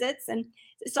virtual visits and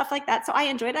stuff like that. So I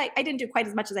enjoyed it. I didn't do quite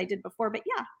as much as I did before, but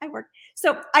yeah, I worked.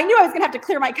 So I knew I was going to have to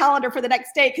clear my calendar for the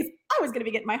next day because I was going to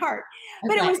be getting my heart.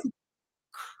 But it was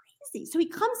crazy. So he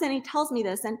comes in, he tells me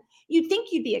this, and you'd think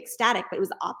you'd be ecstatic, but it was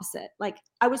the opposite. Like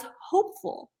I was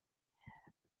hopeful,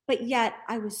 but yet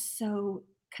I was so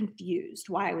confused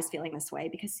why I was feeling this way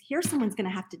because here someone's going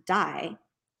to have to die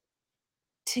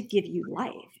to give you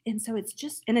life. And so it's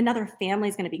just, and another family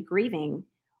is going to be grieving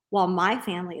while my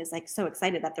family is like so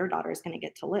excited that their daughter is going to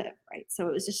get to live. Right. So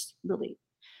it was just really,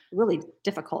 really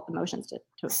difficult emotions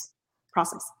to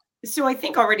process. So I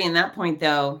think already in that point,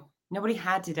 though, nobody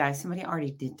had to die. Somebody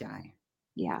already did die.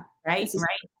 Yeah. Right.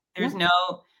 Right. There's no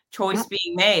choice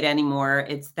being made anymore.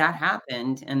 It's that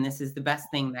happened. And this is the best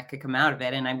thing that could come out of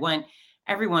it. And I want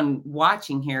everyone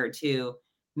watching here to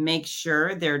make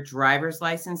sure their driver's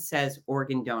license says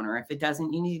organ donor. If it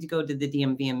doesn't, you need to go to the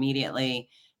DMV immediately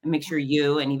and make sure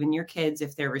you and even your kids,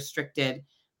 if they're restricted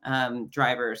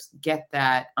drivers, get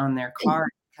that on their card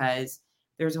because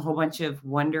there's a whole bunch of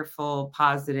wonderful,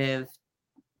 positive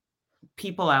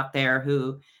people out there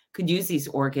who could use these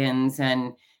organs.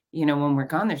 And, you know, when we're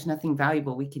gone, there's nothing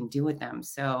valuable we can do with them.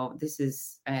 So this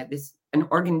is an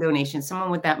organ donation. Someone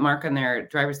with that mark on their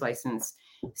driver's license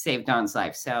saved Dawn's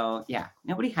life. So yeah,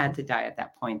 nobody had to die at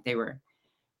that point. They were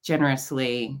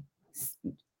generously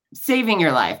saving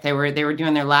your life. They were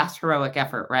doing their last heroic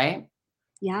effort, right?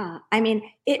 Yeah. I mean,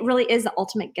 it really is the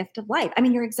ultimate gift of life. I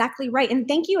mean, you're exactly right. And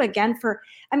thank you again for,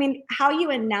 I mean, how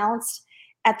you announced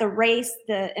at the race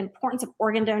the importance of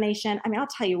organ donation. I mean, I'll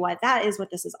tell you what, that is what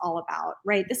this is all about,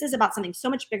 right? This is about something so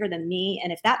much bigger than me.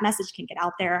 And if that message can get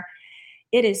out there,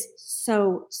 it is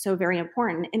so, so very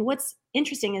important. And what's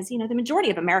interesting is, you know, the majority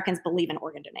of Americans believe in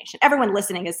organ donation. Everyone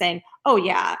listening is saying, oh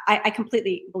yeah, I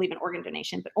completely believe in organ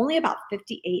donation, but only about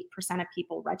 58% of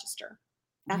people register.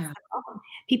 That's the problem.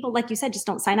 People, like you said, just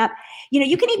don't sign up. You know,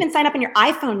 you can even sign up on your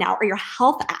iPhone now or your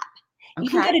health app. You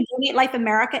can go to Donate Life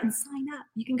America and sign up.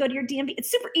 You can go to your DMV. It's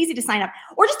super easy to sign up.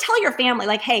 Or just tell your family,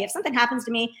 like, hey, if something happens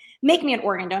to me, make me an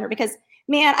organ donor because,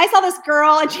 man, I saw this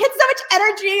girl and she had so much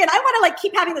energy and I want to like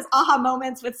keep having this aha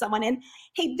moments with someone. And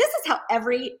hey, this is how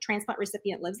every transplant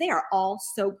recipient lives. They are all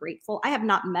so grateful. I have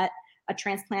not met a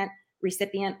transplant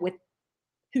recipient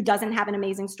who doesn't have an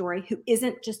amazing story, who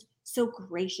isn't just so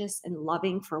gracious and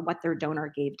loving for what their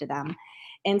donor gave to them.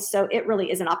 And so it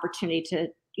really is an opportunity to,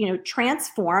 you know,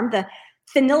 transform the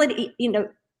finality, you know,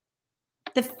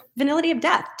 the finality of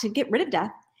death, to get rid of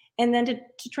death, and then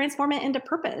to transform it into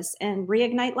purpose and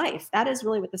reignite life. That is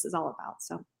really what this is all about.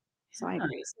 So I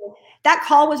agree. So that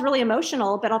call was really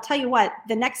emotional, but I'll tell you what,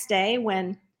 the next day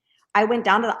when I went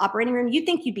down to the operating room, you'd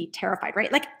think you'd be terrified,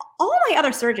 right? Like all my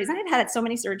other surgeries, and I've had so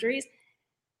many surgeries,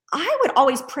 I would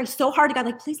always pray so hard to God,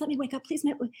 like, please let me wake up. Please.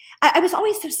 I was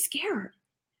always so scared.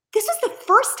 This was the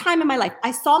first time in my life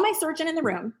I saw my surgeon in the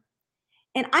room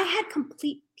and I had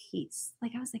complete peace.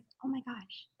 Like, I was like, oh my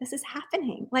gosh, this is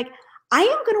happening. Like, I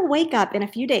am going to wake up in a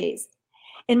few days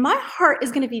and my heart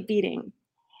is going to be beating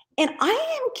and I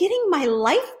am getting my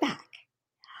life back.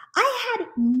 I had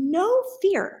no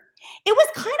fear. It was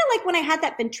kind of like when I had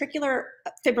that ventricular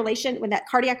fibrillation, when that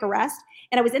cardiac arrest,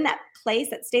 and I was in that place,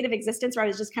 that state of existence where I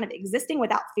was just kind of existing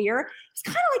without fear. It's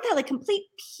kind of like that, like complete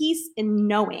peace in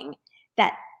knowing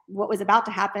that what was about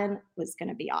to happen was going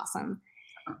to be awesome.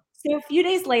 So a few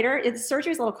days later, the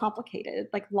surgery was a little complicated,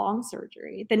 like long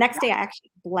surgery. The next day I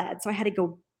actually bled. So I had to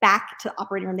go back to the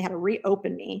operating room. They had to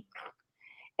reopen me.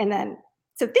 And then,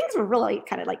 so things were really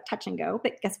kind of like touch and go,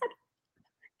 but guess what?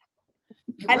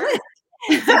 I lived.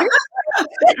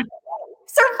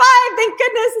 Survived. Thank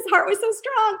goodness. His heart was so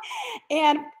strong.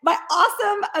 And my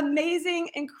awesome, amazing,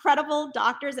 incredible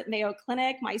doctors at Mayo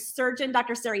Clinic, my surgeon,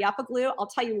 Dr. Sariapoglu, I'll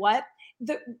tell you what,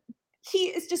 he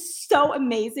is just so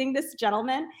amazing, this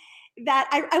gentleman, that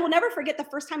I will never forget the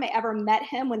first time I ever met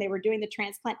him when they were doing the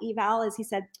transplant eval is he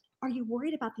said, are you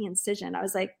worried about the incision? I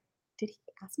was like, did he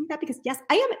ask me that? Because yes,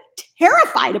 I am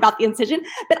terrified about the incision,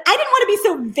 but I didn't want to be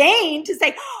so vain to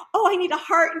say, oh, I need a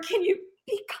heart. And can you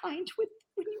be kind with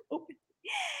when you open it?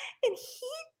 And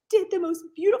he did the most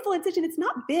beautiful incision. It's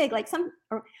not big, like mine's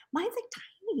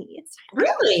like tiny. It's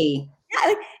Really? yeah,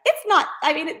 like, it's not,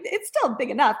 I mean, it's still big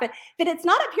enough, but it's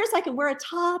not up here so I can wear a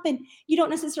top and you don't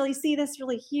necessarily see this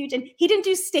really huge. And he didn't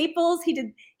do staples, he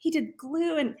did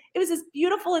glue, and it was this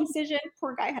beautiful incision.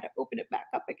 Poor guy had to open it back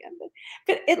up again.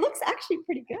 But it looks actually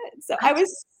pretty good. So I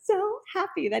was so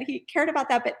happy that he cared about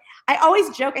that. But I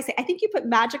always joke, I say, I think you put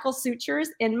magical sutures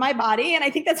in my body. And I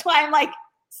think that's why I'm like,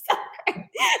 so it's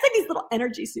like these little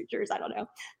energy sutures. I don't know.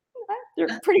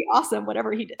 They're pretty awesome,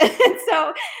 whatever he did.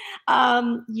 So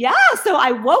yeah, so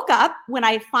I woke up when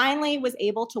I finally was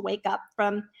able to wake up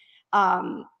from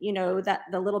that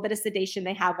the little bit of sedation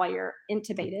they have while you're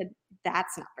intubated.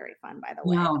 That's not very fun, by the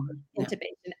way. No, no.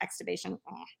 Intubation, extubation.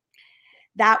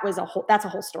 That's a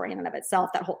whole story in and of itself.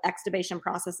 That whole extubation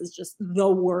process is just the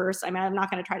worst. I mean, I'm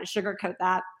not going to try to sugarcoat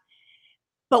that.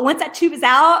 But once that tube is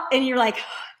out and you're like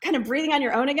kind of breathing on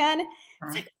your own again,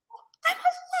 it's like, I'm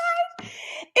alive.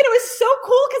 And it was so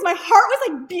cool because my heart was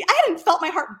like, I hadn't felt my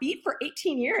heart beat for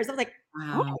 18 years. I was like,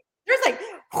 Wow. oh, there's like,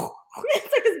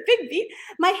 it's like this big beat.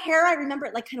 My hair, I remember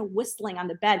it like kind of whistling on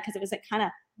the bed because it was like kind of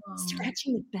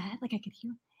scratching the bed. Like I could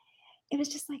hear. It was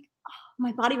just like, oh,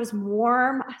 my body was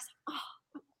warm. I was like,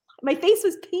 oh, my face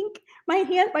was pink. My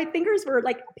fingers were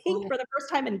like pink for the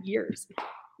first time in years.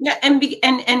 Yeah,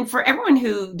 and for everyone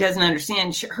who doesn't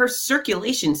understand, her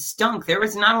circulation stunk. There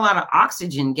was not a lot of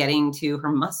oxygen getting to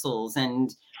her muscles and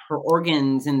her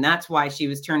organs, and that's why she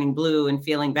was turning blue and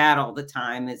feeling bad all the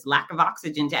time, is lack of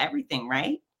oxygen to everything,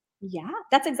 right? Yeah,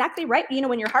 that's exactly right.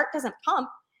 When your heart doesn't pump,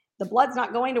 the blood's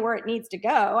not going to where it needs to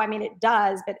go. I mean, it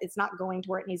does, but it's not going to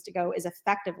where it needs to go as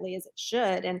effectively as it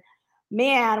should. And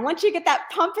man, once you get that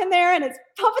pump in there and it's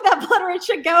pumping that blood where it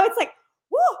should go, it's like,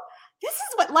 whoa, this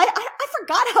is what life, I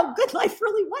forgot how good life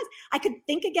really was. I could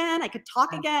think again. I could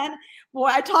talk again. Boy,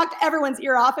 I talked everyone's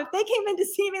ear off. If they came in to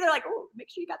see me, they're like, oh, make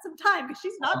sure you got some time because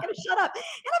she's not going to shut up. And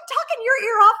I'm talking your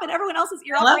ear off and everyone else's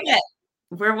ear off. I love it.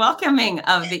 We're welcoming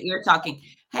of the ear talking.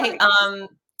 Hey,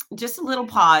 just a little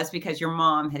pause because your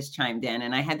mom has chimed in,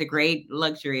 and I had the great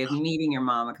luxury of meeting your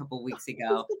mom a couple of weeks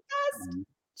ago.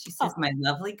 She says, my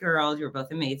lovely girls, you're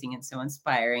both amazing and so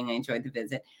inspiring. I enjoyed the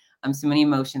visit. So many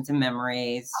emotions and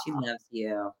memories. She loves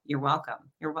you. You're welcome.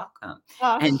 You're welcome.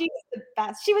 Oh, and she was the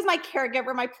best. She was my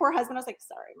caregiver. My poor husband, I was like,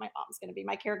 sorry, my mom's going to be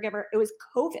my caregiver. It was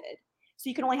COVID. So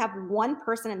you can only have one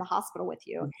person in the hospital with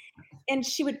you. And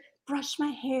she would brush my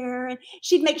hair and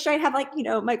she'd make sure I'd have I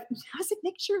was like,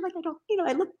 make sure I don't,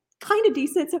 I look kind of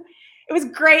decent. So it was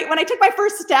great. When I took my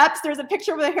first steps, there's a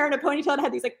picture with a hair in a ponytail and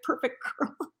had these perfect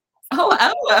curls.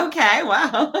 Oh, okay. Wow.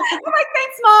 I'm like,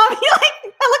 thanks, Mom.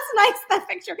 That looks nice, that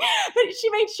picture. But she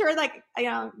made sure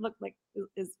looked like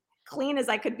as clean as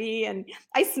I could be and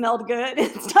I smelled good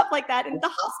and stuff like that. And the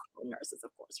hospital nurses,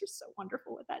 of course, are so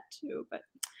wonderful with that too. But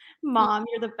Mom,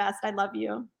 you're the best. I love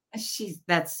you.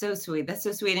 That's so sweet. That's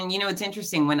so sweet. And it's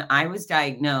interesting. When I was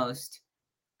diagnosed,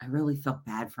 I really felt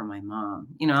bad for my mom.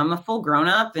 I'm a full grown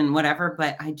up and whatever,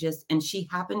 but and she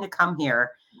happened to come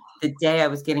here the day I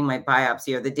was getting my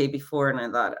biopsy or the day before. And I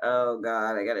thought, oh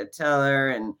God, I got to tell her.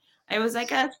 And I was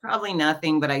like, it's probably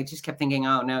nothing, but I just kept thinking,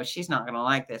 oh no, she's not going to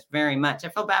like this very much. I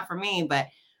felt bad for me, but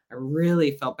I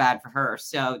really felt bad for her.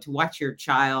 So to watch your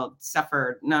child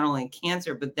suffer not only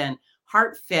cancer, but then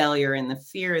heart failure and the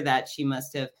fear that she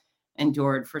must have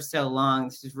endured for so long,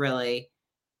 this is really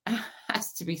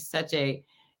has to be such a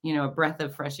breath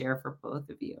of fresh air for both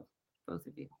of you.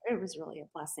 It was really a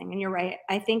blessing. And you're right.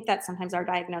 I think that sometimes our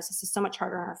diagnosis is so much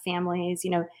harder on our families,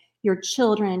 your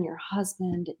children, your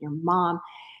husband, your mom.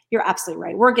 You're absolutely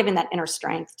right. We're given that inner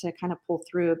strength to kind of pull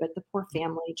through, but the poor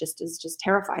family is just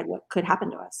terrified what could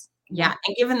happen to us. Yeah.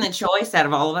 And given the choice out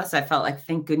of all of us, I felt like,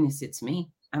 thank goodness it's me.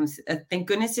 Thank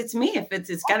goodness it's me. If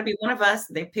it's got to be one of us,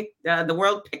 they picked the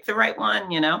world picked the right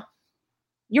one.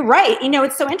 You're right.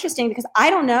 It's so interesting because I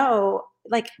don't know,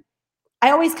 I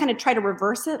always kind of try to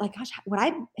reverse it. Like, gosh, would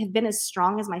I have been as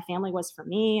strong as my family was for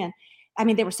me? And I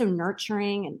mean, they were so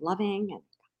nurturing and loving and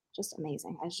just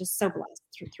amazing. I was just so blessed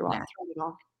through it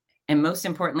all. And most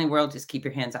importantly, world, just keep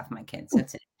your hands off my kids.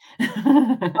 That's it.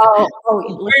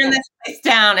 Burn this place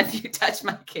down if you touch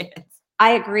my kids.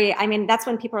 I agree. I mean, that's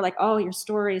when people are like, oh, your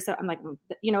story. So I'm like,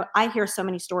 I hear so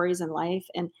many stories in life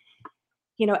and,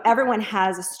 everyone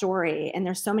has a story and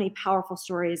there's so many powerful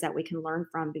stories that we can learn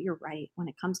from, but you're right. When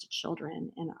it comes to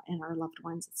children and our loved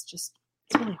ones, it's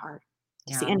really hard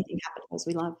to see anything happen to those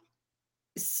we love.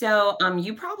 So,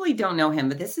 you probably don't know him,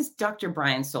 but this is Dr.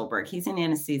 Brian Solberg. He's an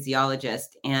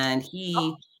anesthesiologist and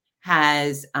he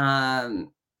has, I'm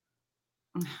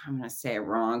going to say it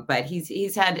wrong, but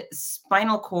he's had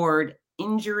spinal cord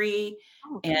injury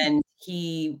and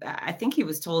I think he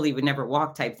was told he would never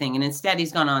walk type thing. And instead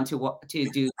he's gone on to do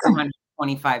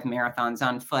 225 marathons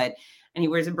on foot. and he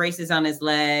wears braces on his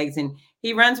legs, and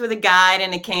he runs with a guide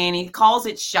and a cane. He calls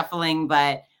it shuffling,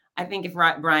 but I think if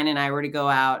Brian and I were to go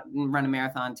out and run a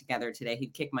marathon together today,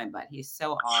 he'd kick my butt. He's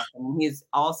so awesome. He's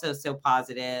also so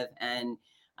positive, and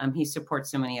he supports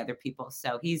so many other people.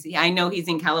 So I know he's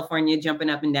in California jumping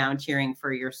up and down cheering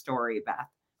for your story, Beth.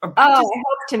 I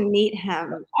hope to meet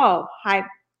him. Oh, hi,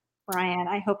 Brian.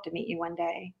 I hope to meet you one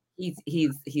day.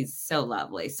 He's so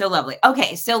lovely. So lovely.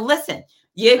 Okay. So listen,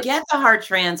 you get the heart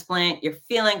transplant. You're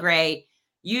feeling great.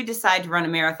 You decide to run a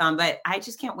marathon, but I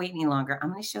just can't wait any longer.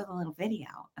 I'm going to show the little video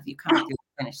of you coming through the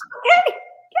finish line. Okay.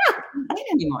 Yeah. I can't wait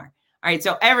anymore. All right.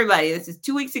 So everybody, this is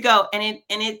 2 weeks ago. And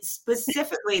it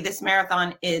specifically, this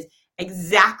marathon is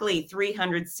exactly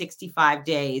 365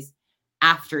 days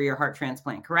after your heart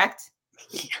transplant, correct?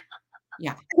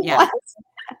 Yeah. Yeah. I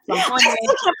still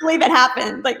can't believe it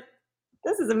happened. Like,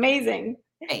 this is amazing.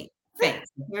 Faith.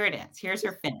 Here it is. Here's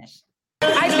her finish.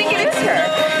 I think it is her.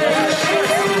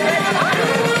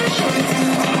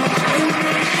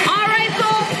 All right,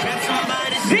 folks.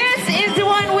 This is the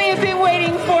one we have been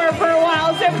waiting for a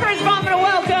while. So first of all, I'm going to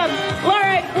welcome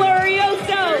Laura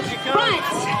Glorioso. But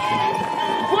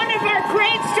one of our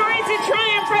great stories of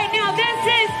triumph right now, this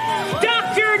is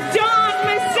Dr. Dawn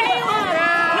Masela.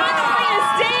 Not only a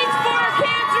stage 4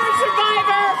 cancer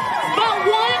survivor, but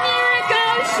 1 year ago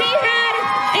she had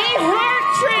a heart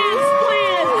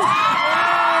transplant.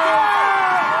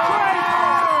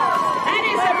 That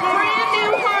is a brand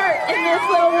new heart in this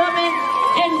little woman.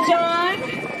 And Dawn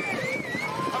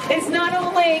is not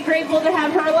only grateful to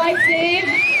have her life saved,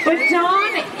 but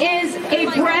Dawn is a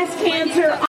breast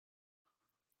cancer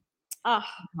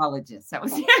oncologist. That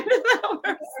was the end of that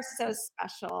word. You're so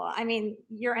special. I mean,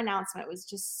 your announcement was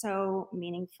just so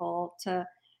meaningful to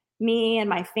me and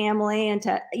my family, and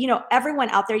to, everyone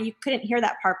out there. You couldn't hear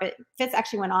that part, but Fitz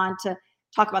actually went on to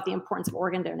talk about the importance of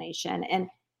organ donation, and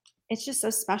it's just so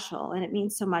special, and it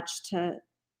means so much to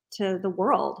the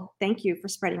world. Thank you for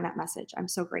spreading that message. I'm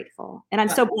so grateful, and I'm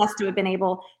so blessed to have been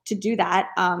able to do that.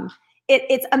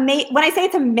 It's amazing. When I say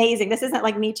it's amazing, this isn't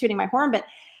like me tooting my horn, but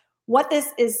what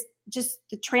this is, just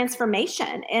the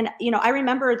transformation. And, I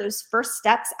remember those first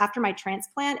steps after my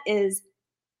transplant is,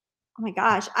 oh my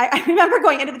gosh, I remember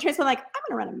going into the transplant, like, I'm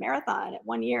going to run a marathon at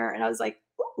 1 year. And I was like,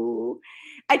 ooh,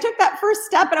 I took that first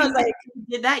step and I was like, you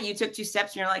did that. You took 2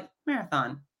 steps and you're like,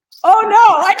 marathon. Oh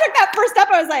no, I took that first step.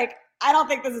 I was like, I don't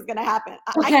think this is going to happen.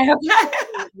 I can't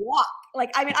walk.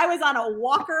 Like, I mean, I was on a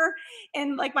walker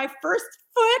and like my first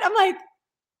foot, I'm like,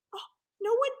 oh,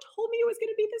 no one told me it was going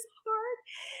to be this hard.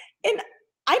 And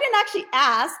I didn't actually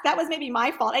ask. That was maybe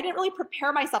my fault. I didn't really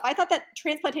prepare myself. I thought that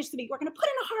transplantation would be, we're going to put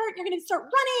in a heart, you're going to start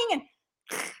running.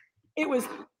 And it was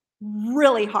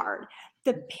really hard.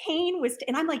 The pain was,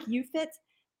 and I'm like, you Fitz,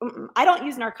 I don't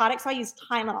use narcotics. So I use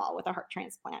Tylenol with a heart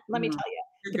transplant. Let me tell you.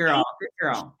 Good girl.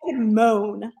 I would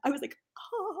moan. I was like,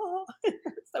 oh, it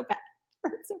hurts so bad. It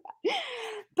hurts so bad.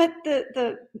 But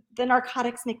the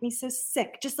narcotics make me so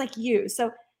sick, just like you.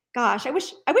 So gosh, I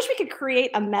wish we could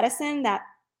create a medicine that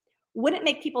wouldn't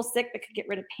make people sick but could get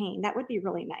rid of pain. That would be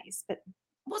really nice. But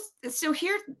so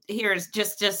here's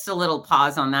just a little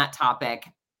pause on that topic.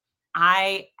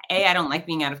 I don't like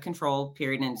being out of control,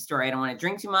 period, end of story. I don't want to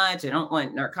drink too much. I don't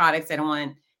want narcotics. I don't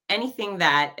want anything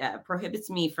that prohibits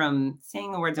me from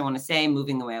saying the words I want to say,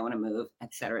 moving the way I want to move,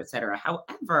 et cetera, et cetera.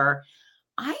 However,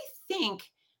 I think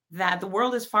that the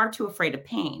world is far too afraid of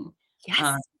pain.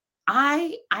 yes,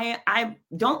 I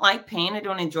don't like pain. I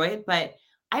don't enjoy it, but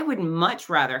I would much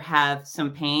rather have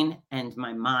some pain and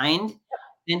my mind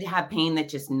than to have pain that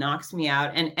just knocks me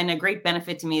out. And a great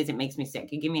benefit to me is it makes me sick.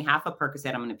 You give me half a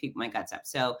Percocet, I'm going to puke my guts up.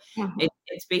 So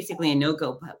it's basically a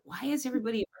no-go. But why is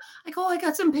everybody like, oh, I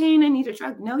got some pain, I need a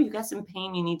drug? No, you got some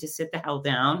pain. You need to sit the hell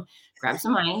down, grab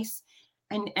some ice,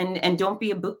 and don't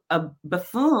be a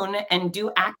buffoon and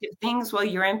do active things while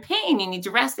you're in pain. You need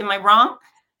to rest. Am I wrong,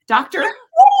 doctor? I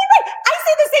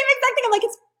say the same exact thing. I'm like,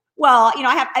 well,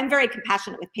 I'm very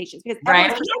compassionate with patients because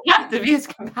You have to be as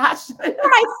compassionate for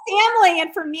my family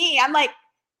and for me. I'm like,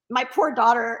 my poor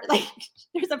daughter, like,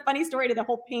 there's a funny story to the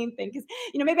whole pain thing. Cause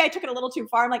maybe I took it a little too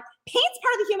far. I'm like, pain's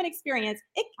part of the human experience.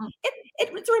 It's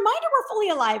a reminder we're fully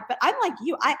alive, but I'm like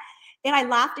you, I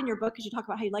laughed in your book because you talk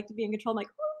about how you like to be in control. I'm like,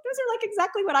 oh, those are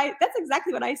like that's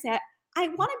exactly what I say. I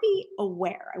want to be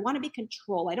aware. I want to be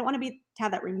control. I don't want to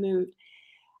have that removed.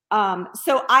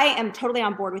 So I am totally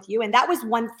on board with you. And that was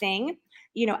one thing,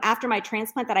 after my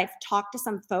transplant that I've talked to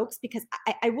some folks, because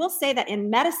I will say that in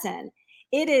medicine,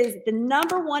 it is the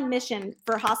number one mission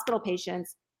for hospital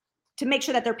patients to make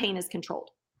sure that their pain is controlled.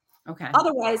 Okay.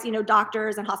 Otherwise,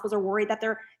 doctors and hospitals are worried that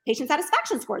their patient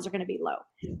satisfaction scores are going to be low.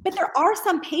 But there are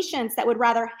some patients that would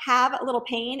rather have a little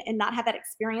pain and not have that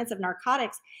experience of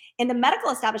narcotics. And the medical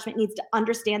establishment needs to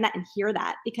understand that and hear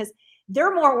that, because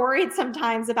they're more worried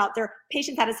sometimes about their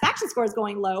patient satisfaction scores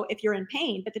going low if you're in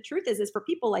pain. But the truth is for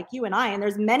people like you and I, and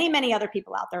there's many, many other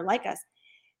people out there like us,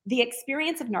 the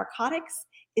experience of narcotics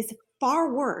is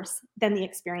far worse than the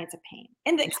experience of pain.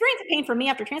 And the experience of pain for me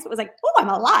after transplant was like, oh, I'm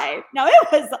alive. No, it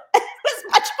was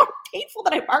much more painful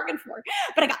than I bargained for,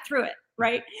 but I got through it,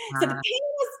 right? So the pain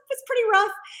was pretty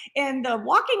rough, and the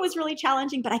walking was really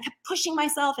challenging, but I kept pushing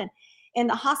myself. And in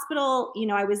the hospital,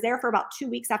 I was there for about 2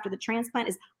 weeks after the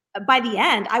transplant. By the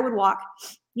end, I would walk,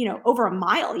 over a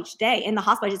mile each day in the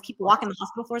hospital. I just keep walking the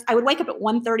hospital floors. I would wake up at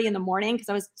 1:30 in the morning because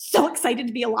I was so excited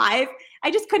to be alive.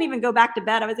 I just couldn't even go back to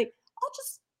bed. I was like, I'll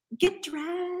just get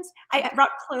dressed. I brought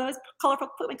clothes, colorful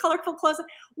clothes,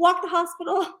 walk the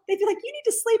hospital. They'd be like, you need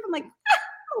to sleep. I'm like,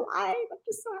 I'm alive. I'm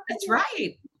just so happy. That's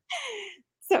right.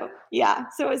 So, yeah.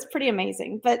 So it was pretty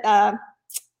amazing. But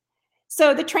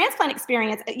so the transplant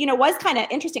experience, was kind of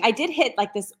interesting. I did hit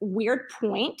like this weird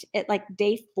point at like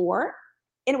day 4.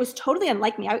 And it was totally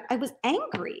unlike me. I was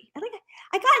angry. I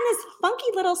got in this funky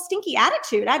little stinky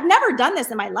attitude. I've never done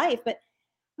this in my life, but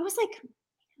I was like,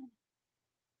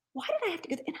 why did I have to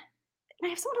go? And I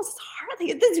have someone else's heart.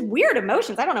 Like, these weird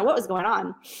emotions. I don't know what was going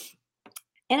on.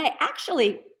 And I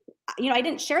actually, I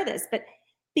didn't share this, but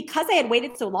because I had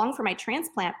waited so long for my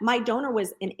transplant, my donor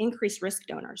was an increased risk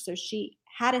donor. So she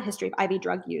had a history of IV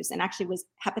drug use and actually was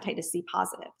hepatitis C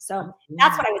positive. So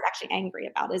that's what I was actually angry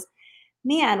about is,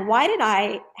 man, why did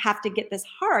I have to get this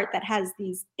heart that has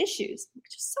these issues?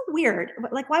 Which is so weird.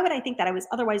 Like, why would I think that I was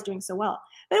otherwise doing so well?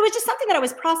 But it was just something that I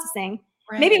was processing.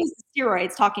 Right. Maybe it was the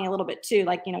steroids talking a little bit too.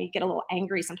 Like, you get a little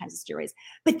angry sometimes with steroids.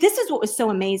 But this is what was so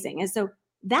amazing. And so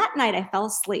that night I fell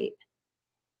asleep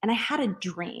and I had a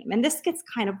dream. And this gets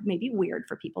kind of maybe weird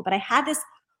for people, but I had this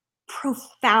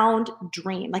profound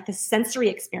dream, like the sensory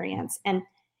experience. And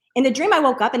in the dream, I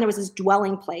woke up and there was this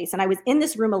dwelling place and I was in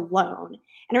this room alone.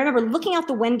 And I remember looking out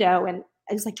the window and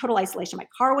it was like total isolation. My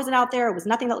car wasn't out there. It was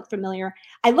nothing that looked familiar.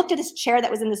 I looked at this chair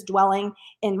that was in this dwelling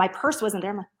and my purse wasn't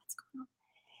there. I'm like, what's going on?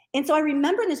 And so I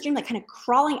remember in this dream, like kind of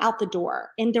crawling out the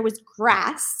door and there was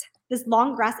grass, this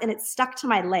long grass, and it stuck to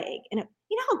my leg. And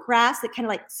you know how grass that kind of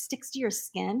like sticks to your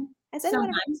skin?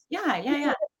 Sometimes.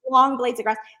 Yeah. Long blades of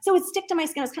grass. So it would stick to my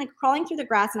skin. I was kind of crawling through the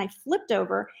grass and I flipped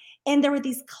over and there were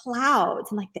these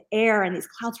clouds and like the air, and these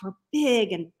clouds were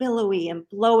big and billowy and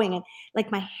blowing, and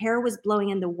like my hair was blowing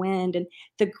in the wind and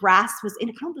the grass was, and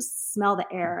I could almost smell the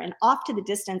air. And off to the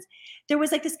distance, there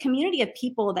was like this community of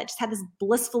people that just had this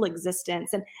blissful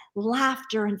existence and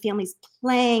laughter and families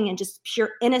playing and just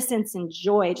pure innocence and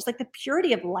joy, just like the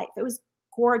purity of life. It was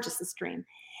gorgeous, this dream.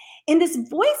 And this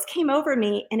voice came over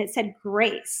me and it said,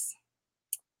 Grace.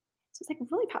 So it's like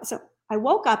really powerful. So I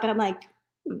woke up and I'm like,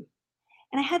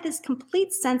 And I had this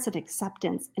complete sense of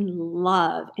acceptance and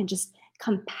love and just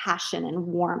compassion and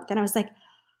warmth. And I was like,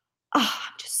 I'm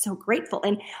just so grateful.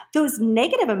 And those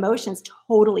negative emotions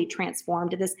totally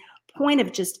transformed to this point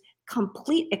of just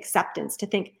complete acceptance, to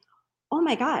think, oh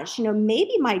my gosh,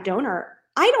 maybe my donor,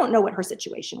 I don't know what her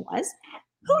situation was.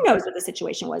 Who knows what the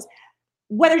situation was?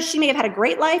 Whether she may have had a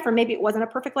great life or maybe it wasn't a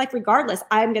perfect life, regardless,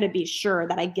 I'm going to be sure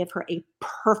that I give her a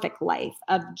perfect life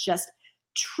of just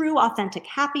true, authentic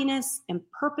happiness and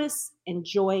purpose and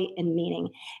joy and meaning.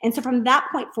 And so from that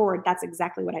point forward, that's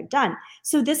exactly what I've done.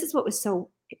 So this is what was so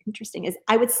interesting is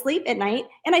I would sleep at night,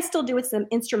 and I still do with some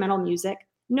instrumental music,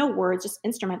 no words, just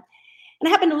instrument. And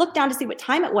I happened to look down to see what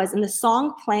time it was. And the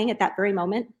song playing at that very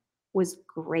moment was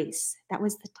Grace. That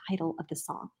was the title of the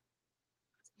song.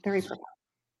 Very profound.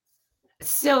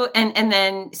 So, and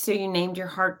then, so you named your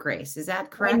heart Grace. Is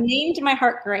that correct? I named my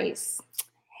heart Grace.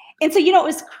 And so, it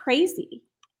was crazy.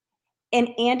 And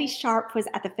Andy Sharp was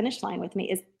at the finish line with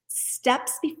me. Is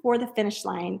steps before the finish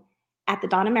line at the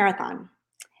Donna Marathon,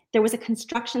 there was a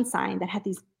construction sign that had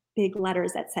these big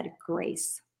letters that said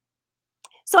Grace.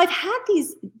 So I've had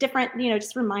these different,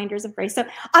 just reminders of grace. So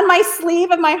on my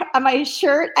sleeve of my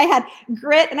shirt, I had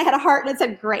grit and I had a heart and it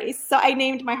said Grace. So I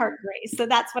named my heart Grace. So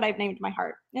that's what I've named my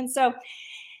heart. And so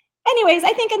anyways,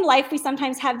 I think in life we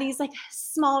sometimes have these like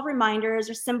small reminders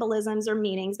or symbolisms or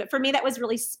meanings, but for me that was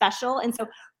really special. And so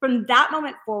from that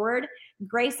moment forward,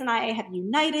 Grace and I have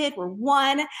united. We're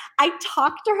one. I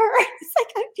talk to her. It's like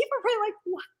people are probably like,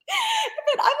 what?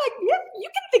 And I'm like, yeah, you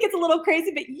can think it's a little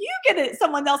crazy, but you get it,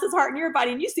 someone else's heart in your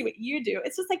body and you see what you do.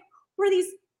 It's just like we're these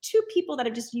two people that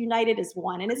have just united as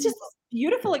one. And it's just this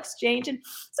beautiful exchange. And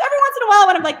so every once in a while,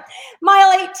 when I'm like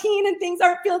mile 18 and things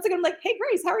aren't feeling so good, I'm like, hey,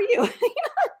 Grace, how are you?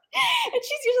 And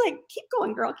she's usually like, keep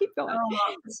going, girl, keep going.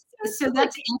 So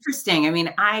that's interesting. I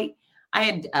mean, I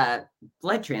had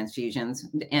blood transfusions,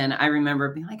 and I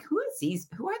remember being like, who are these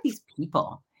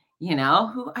people? You know,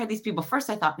 who are these people? First,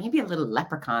 I thought maybe a little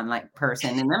leprechaun-like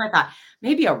person. And then I thought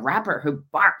maybe a rapper who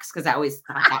barks, because I always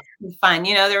thought that would be fun.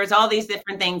 You know, there was all these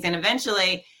different things. And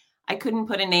eventually I couldn't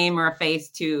put a name or a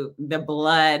face to the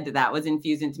blood that was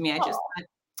infused into me. I just thought,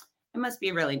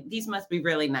 these must be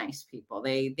really nice people.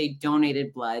 They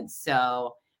donated blood.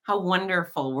 So how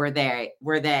wonderful were they?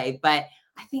 But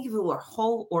I think if it were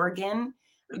whole organ,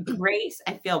 Grace,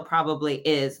 I feel probably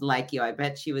is like you. I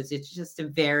bet it's just a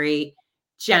very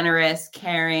generous,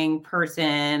 caring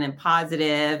person and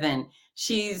positive. And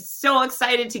she's so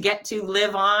excited to get to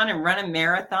live on and run a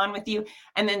marathon with you.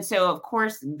 And then, so of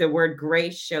course, the word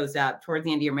grace shows up towards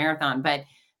the end of your marathon. But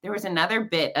there was another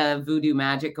bit of voodoo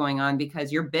magic going on,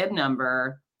 because your bib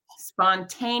number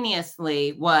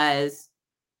spontaneously was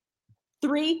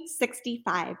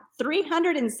 365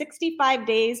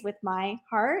 days with my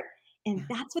heart. And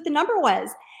that's what the number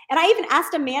was. And I even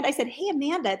asked Amanda, I said, hey,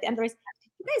 Amanda, at the end of the race,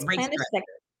 did you guys plan this? She's like,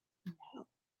 no.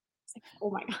 It's like, oh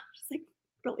my gosh, it's like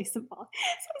really simple.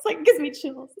 So it's like, gives me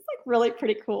chills. It's like really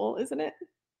pretty cool, isn't it?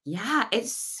 Yeah,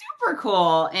 it's super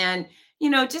cool. And, you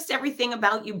know, just everything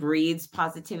about you breathes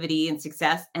positivity and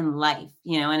success and life,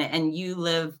 you know, and you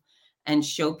live and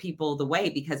show people the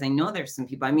way, because I know there's some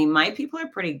people, I mean, my people are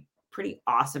pretty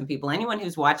awesome people. Anyone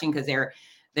who's watching, because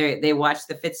they watch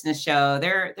the Fitzness show,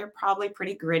 they're probably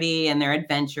pretty gritty and they're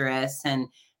adventurous and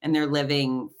they're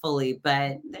living fully,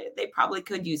 but they probably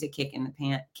could use a kick in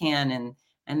the can.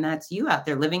 And that's you out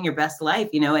there living your best life,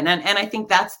 you know, and I think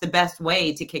that's the best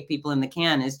way to kick people in the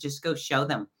can, is just go show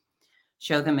them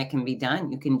it can be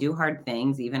done. You can do hard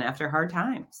things even after hard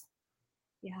times.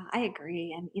 Yeah, I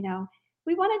agree. And, you know,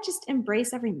 we want to just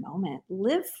embrace every moment,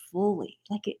 live fully,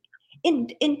 like it,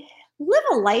 and live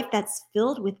a life that's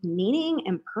filled with meaning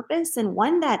and purpose, and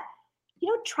one that, you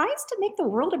know, tries to make the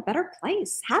world a better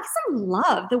place. Have some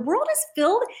love. The world is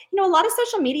filled, you know, a lot of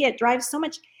social media drives so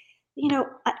much, you know,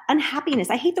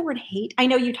 unhappiness. I hate the word hate. I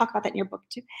know you talk about that in your book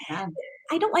too. Yeah.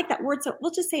 I don't like that word, so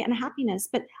we'll just say unhappiness,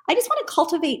 but I just want to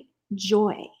cultivate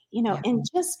joy, you know, and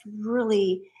just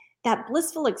really that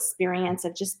blissful experience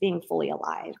of just being fully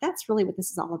alive. That's really what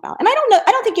this is all about. And I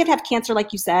don't think you have to have cancer,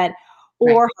 like you said,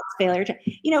 or heart failure.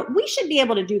 You know, we should be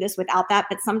able to do this without that,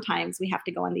 but sometimes we have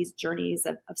to go on these journeys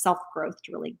of self-growth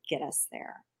to really get us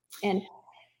there. And,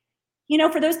 you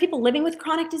know, for those people living with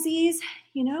chronic disease,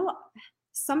 you know,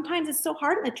 sometimes it's so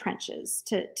hard in the trenches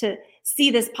to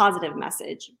see this positive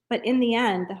message. But in the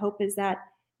end, the hope is that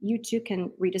you too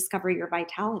can rediscover your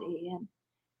vitality. And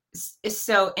it's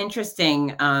so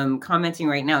interesting. Commenting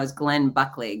right now is Glenn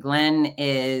Buckley. Glenn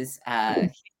is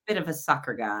a bit of a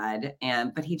soccer god,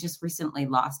 but he just recently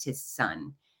lost his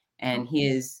son, and he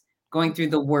is going through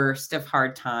the worst of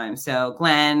hard times. So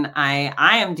Glenn, I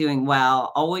am doing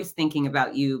well, always thinking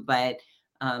about you, but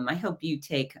I hope you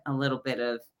take a little bit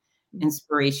of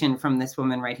inspiration from this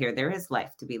woman right here. There is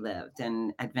life to be lived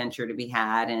and adventure to be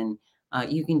had, and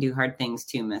you can do hard things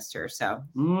too, mister. So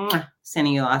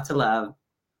sending you lots of love.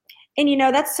 And, you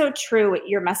know, that's so true what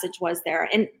your message was there.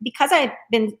 And because I've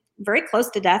been very close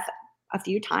to death a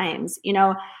few times, you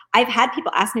know, I've had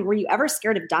people ask me, were you ever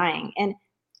scared of dying? And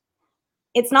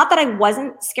it's not that I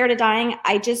wasn't scared of dying.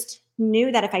 I just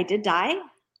knew that if I did die,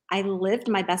 I lived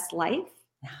my best life.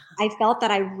 I felt that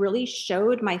I really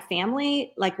showed my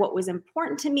family like what was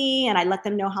important to me, and I let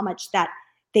them know how much that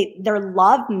their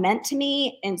love meant to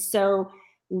me. And so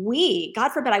God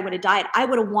forbid I would have died, I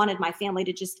would have wanted my family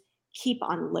to just keep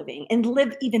on living and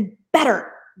live even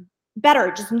better,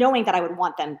 just knowing that I would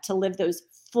want them to live those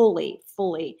fully,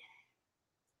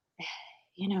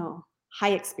 you know,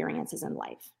 high experiences in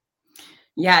life.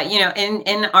 Yeah, you know,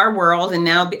 in our world, and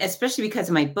now, especially because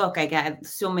of my book, I got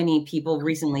so many people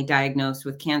recently diagnosed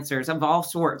with cancers of all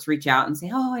sorts reach out and say,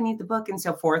 "Oh, I need the book," and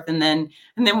so forth. And then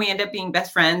we end up being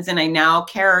best friends. And I now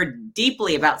care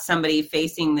deeply about somebody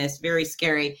facing this very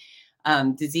scary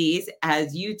disease,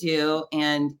 as you do.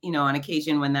 And, you know, on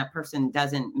occasion when that person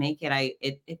doesn't make it,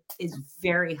 it is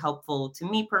very helpful to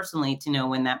me personally to know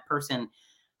when that person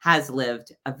has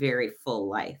lived a very full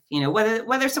life. You know,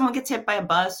 whether someone gets hit by a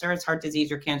bus or it's heart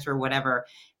disease or cancer or whatever,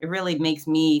 it really makes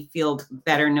me feel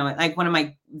better knowing, like, one of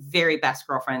my very best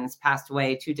girlfriends passed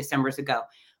away 2 Decembers ago,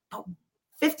 but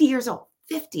 50 years old,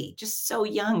 50, just so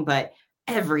young, but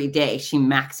every day she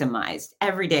maximized.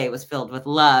 Every day was filled with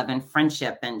love and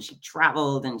friendship, and she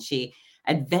traveled and she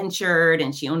adventured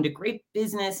and she owned a great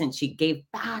business and she gave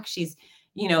back. She's,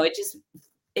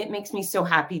 it makes me so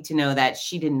happy to know that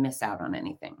she didn't miss out on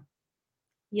anything.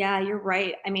 Yeah, you're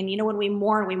right. I mean, when we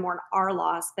mourn our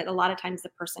loss, but a lot of times the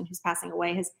person who's passing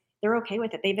away they're okay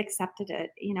with it. They've accepted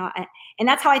it, and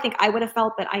that's how I think I would have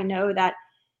felt. But I know that,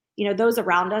 those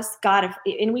around us, God,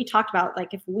 and we talked about,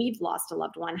 like, if we've lost a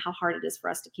loved one, how hard it is for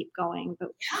us to keep going. But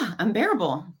yeah,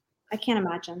 unbearable. I can't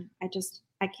imagine.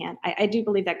 I can't. I do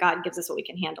believe that God gives us what we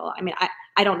can handle. I mean,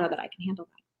 I don't know that I can handle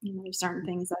that. There's certain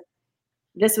things that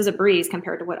this was a breeze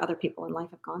compared to what other people in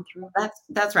life have gone through.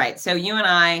 That's right. So you and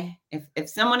I, if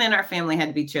someone in our family had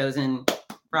to be chosen,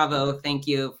 bravo, thank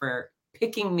you for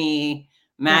picking me,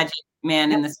 magic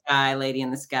man in the sky, lady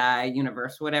in the sky,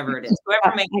 universe, whatever it is,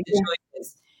 whoever makes the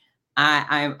choices,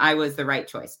 I was the right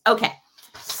choice. Okay,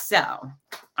 so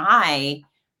I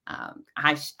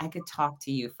could talk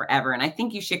to you forever, and I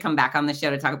think you should come back on the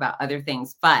show to talk about other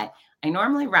things, but I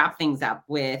normally wrap things up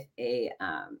with a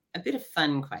bit of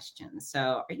fun questions.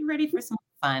 So are you ready for some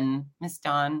fun, Miss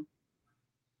Dawn?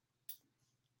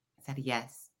 Is that a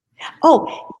yes?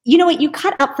 Oh, you know what? You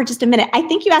cut up for just a minute. I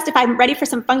think you asked if I'm ready for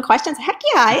some fun questions. Heck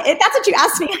yeah. If that's what you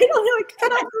asked me. I don't know. I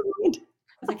cut up for a moment.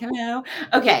 I was like, hello.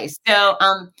 Okay. So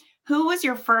who was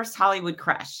your first Hollywood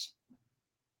crush?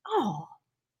 Oh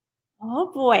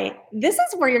boy. This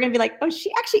is where you're going to be like, oh,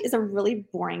 she actually is a really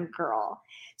boring girl.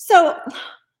 So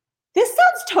this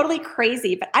sounds totally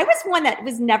crazy, but I was one that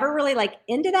was never really like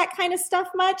into that kind of stuff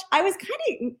much. I was kind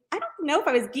of, I don't know if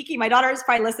I was geeky. My daughter is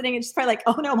probably listening and she's probably like,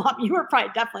 oh no, Mom, you were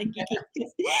probably definitely geeky.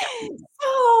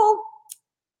 So,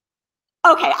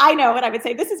 okay, I know what I would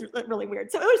say. This is really weird.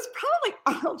 So it was probably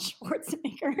Arnold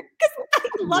Schwarzenegger because I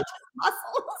loved his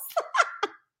muscles.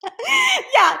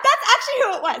 Yeah, that's actually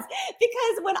who it was.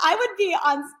 Because when I would be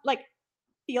on like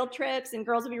field trips and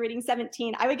girls would be reading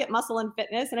 17, I would get Muscle and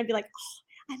Fitness and I'd be like, oh,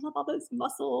 I love all those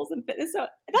muscles and fitness. So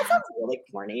that sounds really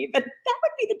corny, but that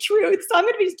would be the truth. So I'm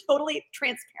going to be just totally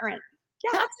transparent. Yeah,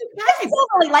 that's okay. I still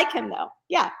really like him though.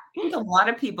 Yeah, I think a lot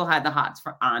of people had the hots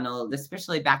for Arnold,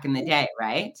 especially back in the day,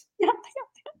 right? Yeah.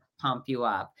 Pump you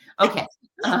up. Okay.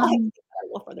 A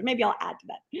little further. Maybe I'll add to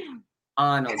that.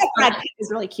 Arnold. Brad Pitt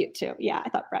is really cute too. Yeah, I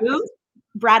thought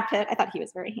Brad Pitt. I thought he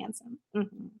was very handsome.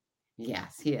 Mm-hmm.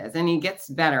 Yes, he is, and he gets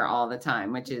better all the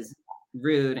time, which is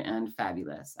rude and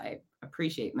fabulous. I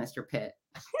appreciate Mr. Pitt.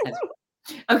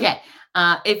 Okay.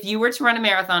 If you were to run a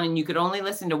marathon and you could only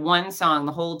listen to one song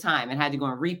the whole time, it had to go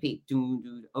on repeat,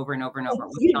 over and over and over,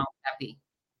 what song would that be?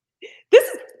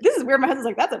 This is weird. My husband's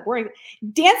like, that's a boring.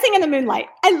 Dancing in the Moonlight.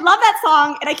 I love that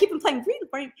song, and I keep on playing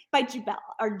by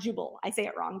Jubal. I say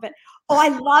it wrong, but I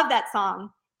love that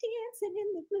song. Dancing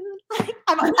in the Moonlight.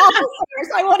 I'm an awful singer,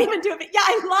 so I won't even do it. But yeah,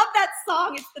 I love that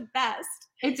song. It's the best.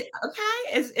 It's okay.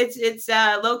 It's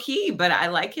low key, but I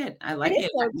like it. I like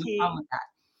it. Low key. No problem with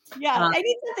that. Yeah, I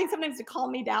need something sometimes to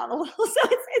calm me down a little, so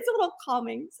it's a little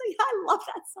calming. So yeah, I love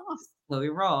that song. Slowly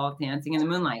roll, Dancing in the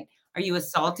Moonlight. Are you a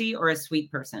salty or a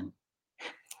sweet person?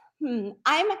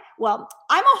 I'm a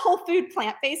whole food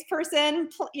plant-based person,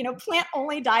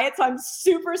 plant-only diet. So I'm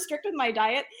super strict with my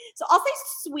diet. So I'll say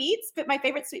sweets, but my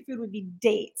favorite sweet food would be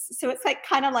dates. So it's like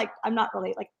kind of like I'm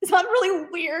really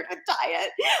weird with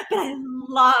diet, but I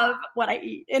love what I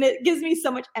eat and it gives me so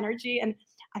much energy. And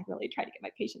I really try to get my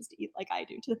patients to eat like I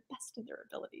do to the best of their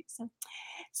ability. So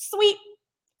sweet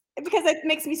because it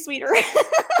makes me sweeter.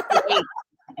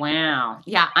 Wow.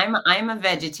 Yeah, I'm a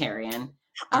vegetarian.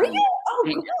 Are you?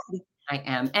 Oh, good. I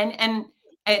am. And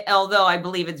although I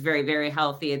believe it's very, very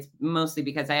healthy, it's mostly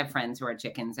because I have friends who are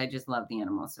chickens. I just love the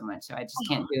animals so much. So I just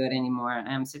can't do it anymore.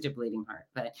 I'm such a bleeding heart.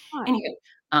 But anyway,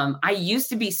 I used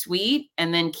to be sweet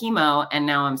and then chemo, and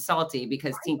now I'm salty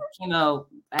because chemo,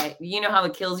 you know how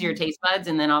it kills your taste buds,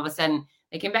 and then all of a sudden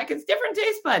they came back as different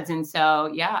taste buds. And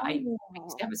so, yeah, I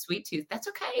used to have a sweet tooth. That's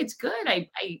okay. It's good. I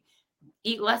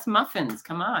eat less muffins.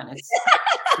 Come on. It's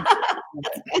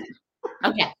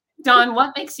okay. Dawn,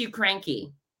 what makes you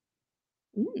cranky?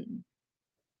 I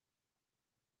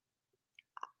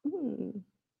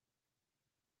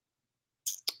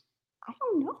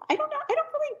don't know. I don't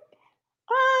really.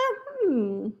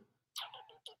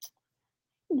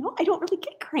 No, I don't really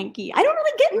get cranky. I don't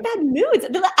really get in bad moods.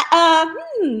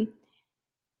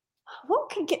 What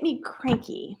can get me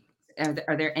cranky?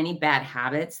 Are there any bad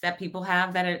habits that people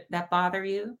have that bother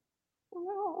you?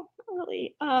 No, not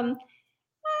really. I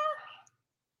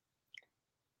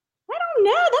don't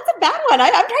know. That's a bad one.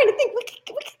 I'm trying to think. What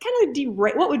kind of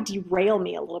what would derail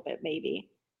me a little bit, maybe?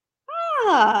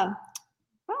 I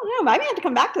don't know. I may have to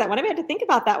come back to that one. I may have to think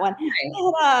about that one. Right.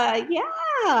 But, yeah,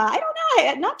 I don't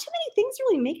know. Not too many things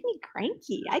really make me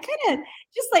cranky. I kind of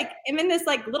just like am in this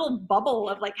like little bubble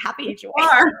of like happy joy.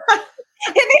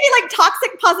 It may be like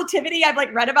toxic positivity. I've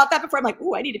like read about that before. I'm like,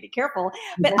 ooh, I need to be careful.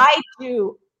 But I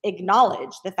do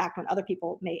acknowledge the fact when other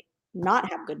people may not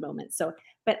have good moments. So,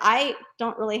 but I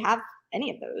don't really have any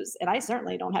of those. And I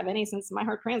certainly don't have any since my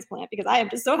heart transplant, because I am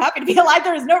just so happy to be alive.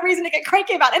 There is no reason to get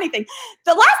cranky about anything.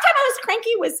 The last time I was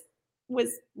cranky was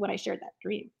when I shared that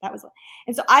dream. That was,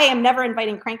 and so I am never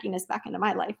inviting crankiness back into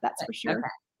my life. That's for sure. Okay.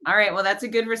 All right. Well, that's a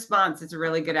good response. It's a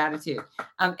really good attitude.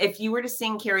 If you were to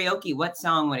sing karaoke, what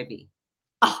song would it be?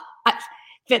 Oh,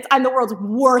 Fitz, I'm the world's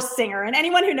worst singer. And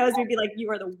anyone who knows me would be like, you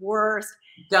are the worst.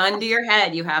 Gun to your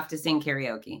head, you have to sing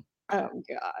karaoke. Oh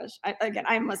gosh.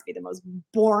 I must be the most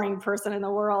boring person in the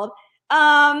world.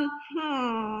 Boy,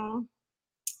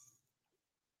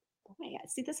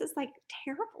 see, this is like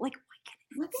terrible. Like,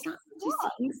 why can't I sing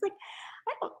songs? Like,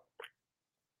 I don't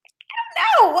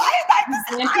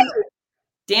know.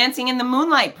 Dancing in the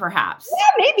Moonlight, perhaps.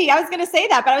 Yeah, maybe. I was going to say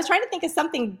that, but I was trying to think of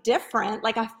something different,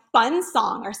 like a fun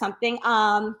song or something.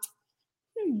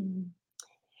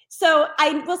 So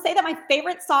I will say that my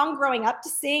favorite song growing up to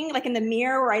sing, like in the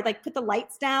mirror where I like put the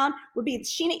lights down, would be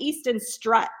Sheena Easton's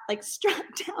Strut, like strut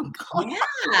down.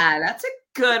 Yeah, that's a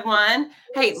good one.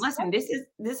 Hey, listen,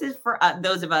 this is for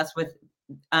those of us with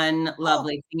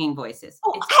unlovely singing voices.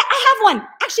 Oh, I have one.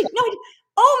 Actually, no,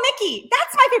 Oh, Mickey,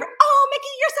 that's my favorite. Oh, Mickey,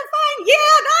 you're so fine. Yeah,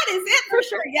 that is it for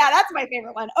sure. Yeah, that's my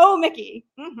favorite one. Oh, Mickey.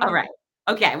 Mm-hmm. All right.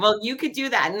 Okay. Well, you could do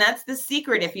that. And that's the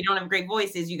secret. If you don't have great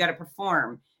voices, you got to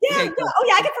perform. Yeah. Oh,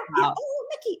 yeah. I can perform. Oh,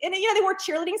 Mickey. And, you know, they wore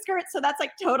cheerleading skirts. So that's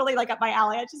like totally like up my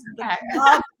alley. I just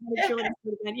love cheerleading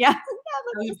skirts. Yeah.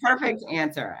 That's a perfect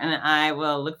answer. And I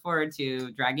will look forward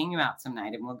to dragging you out some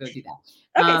night and we'll go do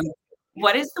that. Okay.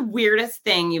 What is the weirdest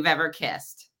thing you've ever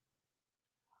kissed?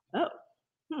 Oh.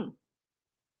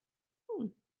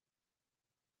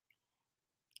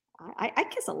 I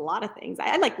kiss a lot of things.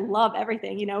 I like love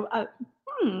everything, you know. I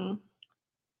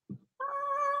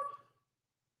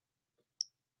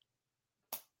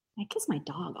kiss my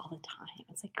dog all the time.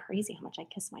 It's like crazy how much I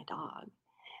kiss my dog.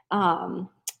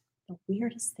 The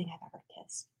weirdest thing I've ever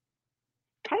kissed.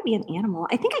 Probably be an animal.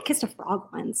 I think I kissed a frog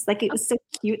once. Like it was so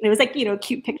cute. And it was like, you know, a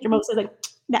cute picture, mostly like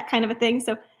that kind of a thing.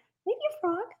 So maybe a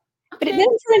frog. Okay. But it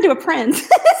didn't turn into a prince. So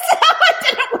it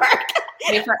didn't work.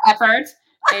 Pay for effort.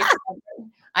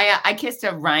 I kissed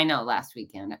a rhino last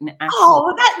weekend.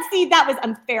 That was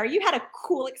unfair. You had a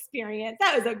cool experience.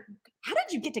 How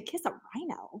did you get to kiss a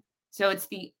rhino? So it's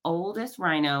the oldest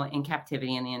rhino in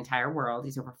captivity in the entire world.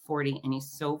 He's over 40 and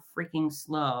he's so freaking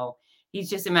slow. He's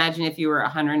just, imagine if you were a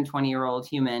 120-year-old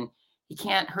human, he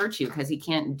can't hurt you because he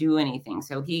can't do anything.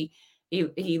 So he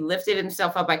lifted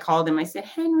himself up. I called him. I said,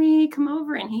 Henry, come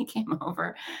over. And he came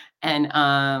over. And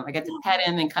I got to pet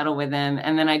him and cuddle with him.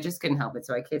 And then I just couldn't help it.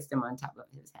 So I kissed him on top of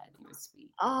his head. He was sweet.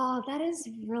 Oh, that is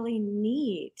really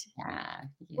neat. Yeah.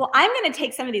 Well, I'm going to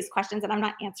take some of these questions and I'm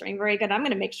not answering very good. I'm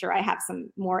going to make sure I have some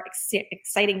more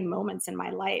exciting moments in my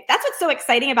life. That's what's so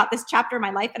exciting about this chapter of my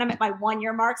life. And I'm at my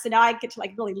 1-year mark. So now I get to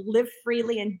like really live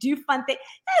freely and do fun things.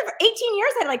 For 18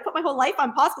 years, I had to like put my whole life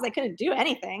on pause because I couldn't do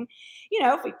anything. You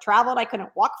know, if we traveled, I couldn't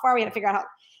walk far. We had to figure out how.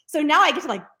 So now I get to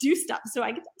like do stuff. So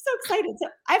I'm so excited. So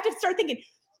I have to start thinking,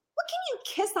 what can you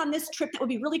kiss on this trip that would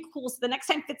be really cool? So the next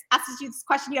time Fitz asks you this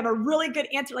question, you have a really good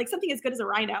answer, like something as good as a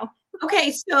rhino.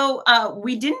 Okay. So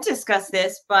we didn't discuss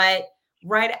this, but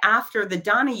right after the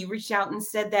Donna, you reached out and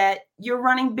said that you're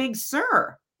running Big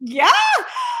Sur. Yeah.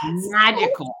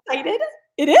 Magical. So excited.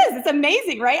 It is. It's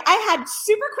amazing, right? I had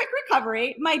super quick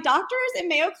recovery. My doctors in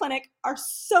Mayo Clinic are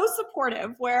so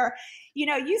supportive where, you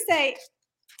know, you say,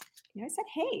 you know, I said,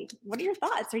 hey, what are your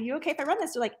thoughts? Are you okay if I run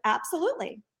this? They're like,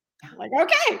 absolutely. I'm like,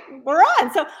 okay, we're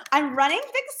on. So I'm running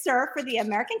Big Sur for the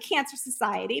American Cancer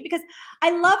Society because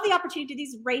I love the opportunity to do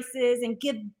these races and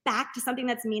give back to something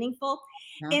that's meaningful.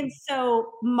 Yeah. And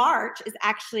so March is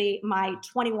actually my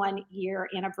 21-year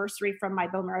anniversary from my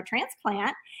bone marrow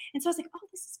transplant. And so I was like, oh,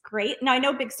 this is great. Now I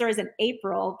know Big Sur is in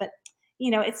April, but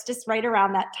you know, it's just right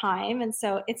around that time. And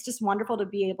so it's just wonderful to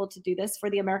be able to do this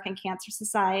for the American Cancer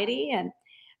Society and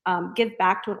give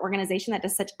back to an organization that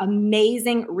does such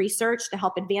amazing research to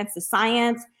help advance the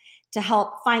science, to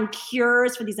help find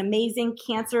cures for these amazing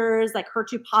cancers like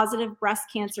HER2-positive breast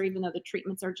cancer, even though the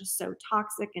treatments are just so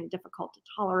toxic and difficult to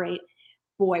tolerate.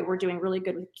 Boy, we're doing really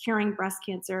good with curing breast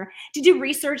cancer. To do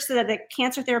research so that the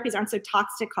cancer therapies aren't so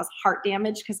toxic, cause heart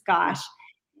damage, because gosh,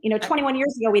 you know, 21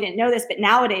 years ago, we didn't know this, but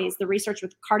nowadays the research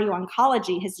with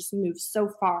cardio-oncology has just moved so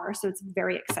far. So it's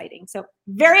very exciting. So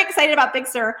very excited about Big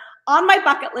Sur on my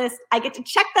bucket list. I get to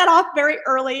check that off very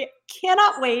early.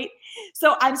 Cannot wait.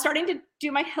 So I'm starting to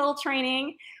do my hill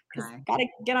training because got to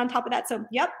get on top of that. So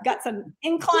yep, got some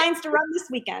inclines to run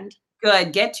this weekend.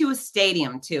 Good. Get to a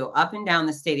stadium too, up and down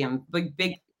the stadium.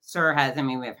 Big Sur has, I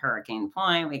mean, we have Hurricane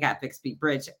Point, we got Bixby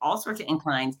Bridge, all sorts of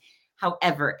inclines.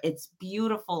 However, it's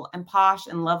beautiful and posh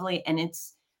and lovely. And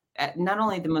it's not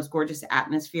only the most gorgeous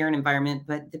atmosphere and environment,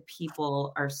 but the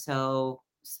people are so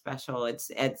special.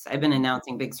 I've been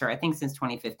announcing Big Sur, I think, since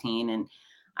 2015. And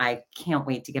I can't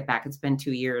wait to get back. It's been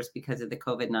 2 years because of the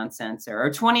COVID nonsense, or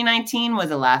 2019 was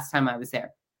the last time I was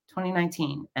there.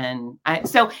 2019. And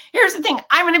so here's the thing.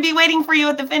 I'm going to be waiting for you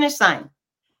at the finish line.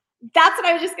 That's what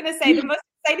I was just going to say. The most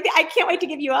exciting thing. I can't wait to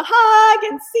give you a hug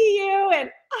and see you. And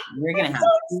we're going to have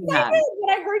so excited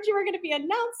when I heard you were going to be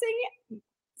announcing.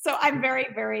 So I'm very,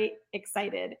 very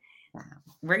excited. Wow.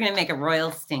 We're going to make a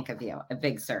royal stink of you, a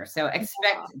Big Sur. So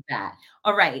expect that.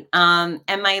 All right. And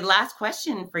my last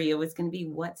question for you is going to be,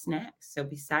 what's next? So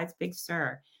besides Big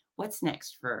Sur, what's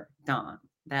next for Dawn,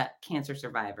 that cancer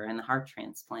survivor and the heart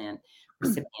transplant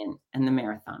recipient and the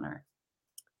marathoner?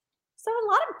 So a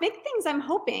lot of big things I'm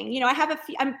hoping.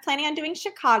 I'm planning on doing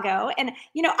Chicago, and,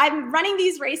 I'm running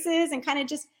these races and kind of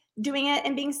just doing it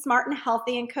and being smart and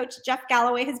healthy. And Coach Jeff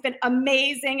Galloway has been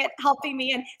amazing at helping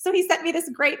me. And so he sent me this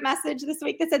great message this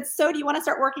week that said, so do you want to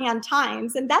start working on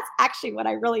times? And that's actually what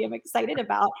I really am excited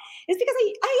about, is because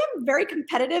I am very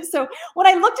competitive. So when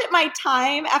I looked at my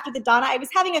time after the Donna, I was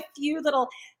having a few little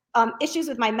issues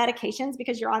with my medications,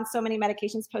 because you're on so many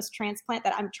medications post-transplant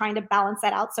that I'm trying to balance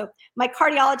that out. So my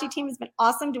cardiology team has been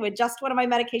awesome to adjust one of my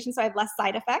medications so I have less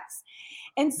side effects.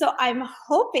 And so I'm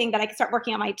hoping that I can start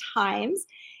working on my times.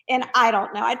 And I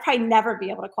don't know, I'd probably never be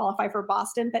able to qualify for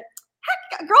Boston, but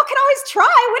heck, a girl can always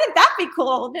try. Wouldn't that be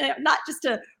cool? Not just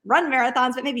to run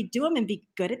marathons, but maybe do them and be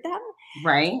good at them.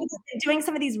 Right. Doing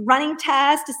some of these running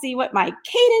tests to see what my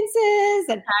cadence is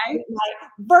and my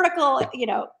vertical,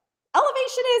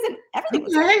 elevation is, and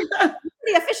everything. I'm a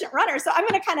pretty efficient runner. So I'm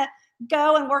going to kind of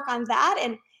go and work on that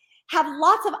and have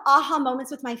lots of aha moments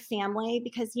with my family,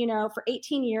 because, for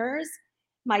 18 years,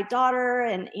 my daughter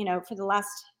and, for the last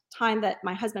time that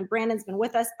my husband Brandon's been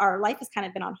with us, our life has kind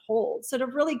of been on hold. So to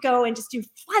really go and just do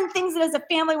fun things as a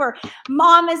family where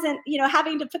mom isn't,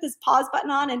 having to put this pause button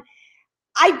on. And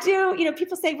I do,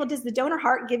 people say, well, does the donor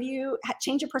heart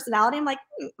change your personality? I'm like,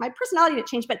 my personality didn't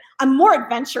change, but I'm more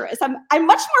adventurous. I'm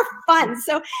much more fun.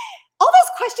 So all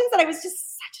those questions that I was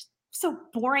just so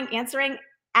boring answering,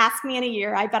 ask me in a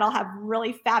year. I bet I'll have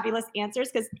really fabulous answers,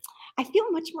 because I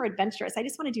feel much more adventurous. I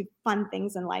just want to do fun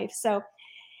things in life. So,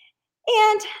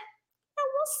 and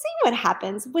we'll see what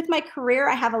happens. With my career,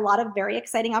 I have a lot of very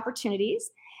exciting opportunities.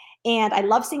 And I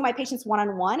love seeing my patients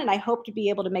one-on-one, and I hope to be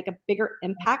able to make a bigger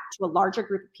impact to a larger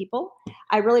group of people.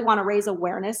 I really want to raise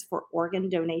awareness for organ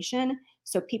donation,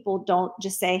 so people don't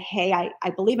just say, hey, I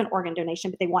believe in organ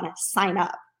donation, but they want to sign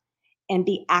up and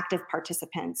be active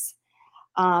participants,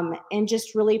 and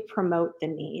just really promote the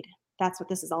need. That's what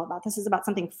this is all about. This is about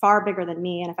something far bigger than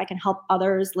me. And if I can help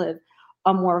others live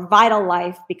a more vital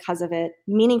life because of it,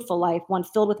 meaningful life, one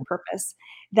filled with purpose,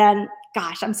 then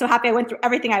gosh, I'm so happy I went through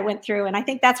everything I went through. And I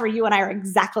think that's where you and I are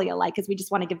exactly alike, because we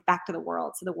just want to give back to the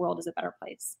world, so the world is a better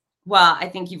place. Well, I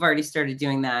think you've already started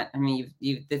doing that. I mean,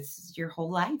 this is your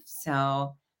whole life.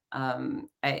 So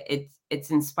it's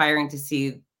inspiring to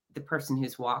see the person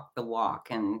who's walked the walk,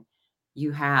 and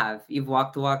you've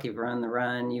walked the walk, you've run the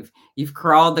run, you've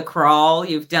crawled the crawl,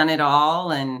 you've done it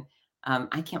all. And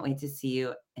I can't wait to see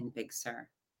you in Big Sur.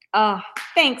 Oh,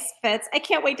 thanks, Fitz. I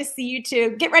can't wait to see you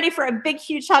too. Get ready for a big,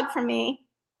 huge hug from me.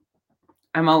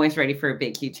 I'm always ready for a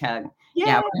big, huge hug.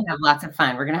 Yeah, we're going to have lots of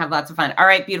fun. All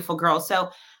right, beautiful girl. So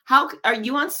how are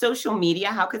you on social media?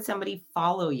 How could somebody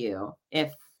follow you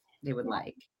if they would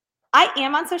like? I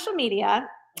am on social media.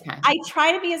 Okay. I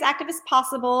try to be as active as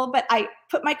possible, but I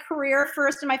put my career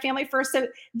first and my family first. So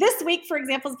this week, for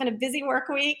example, has been a busy work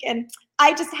week, and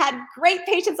I just had great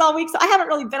patients all week. So I haven't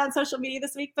really been on social media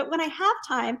this week, but when I have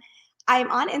time,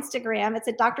 I'm on Instagram. It's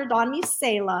at Dr. Dawn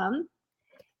Salem.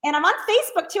 And I'm on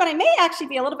Facebook too. And I may actually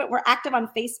be a little bit more active on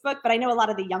Facebook, but I know a lot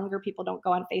of the younger people don't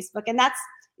go on Facebook, and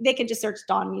they can just search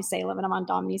Dawn Salem, and I'm on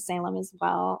Dawn Salem as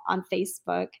well on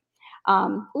Facebook.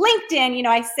 LinkedIn,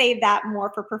 I save that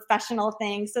more for professional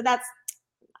things. So that's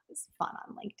fun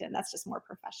on LinkedIn. That's just more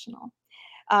professional.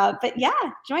 But yeah,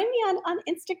 join me on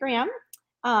Instagram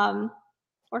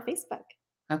or Facebook.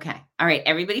 Okay. All right.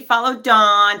 Everybody follow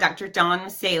Dawn, Dr. Dawn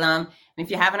Salem. And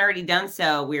if you haven't already done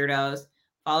so, weirdos,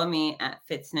 follow me at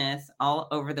Fitzness all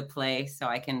over the place, so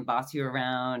I can boss you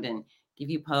around and give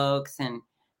you pokes and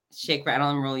shake, rattle,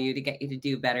 and roll you to get you to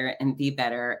do better and be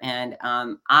better. And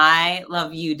I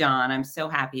love you, Dawn. I'm so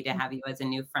happy to have you as a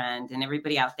new friend, and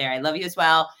everybody out there, I love you as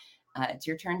well. It's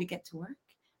your turn to get to work.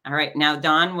 All right. Now,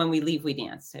 Dawn, when we leave, we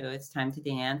dance. So it's time to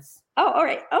dance. Oh, all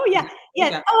right. Oh, yeah.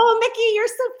 Yeah. Oh, Mickey, you're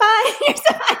so fun. You're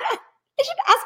so fun. I should ask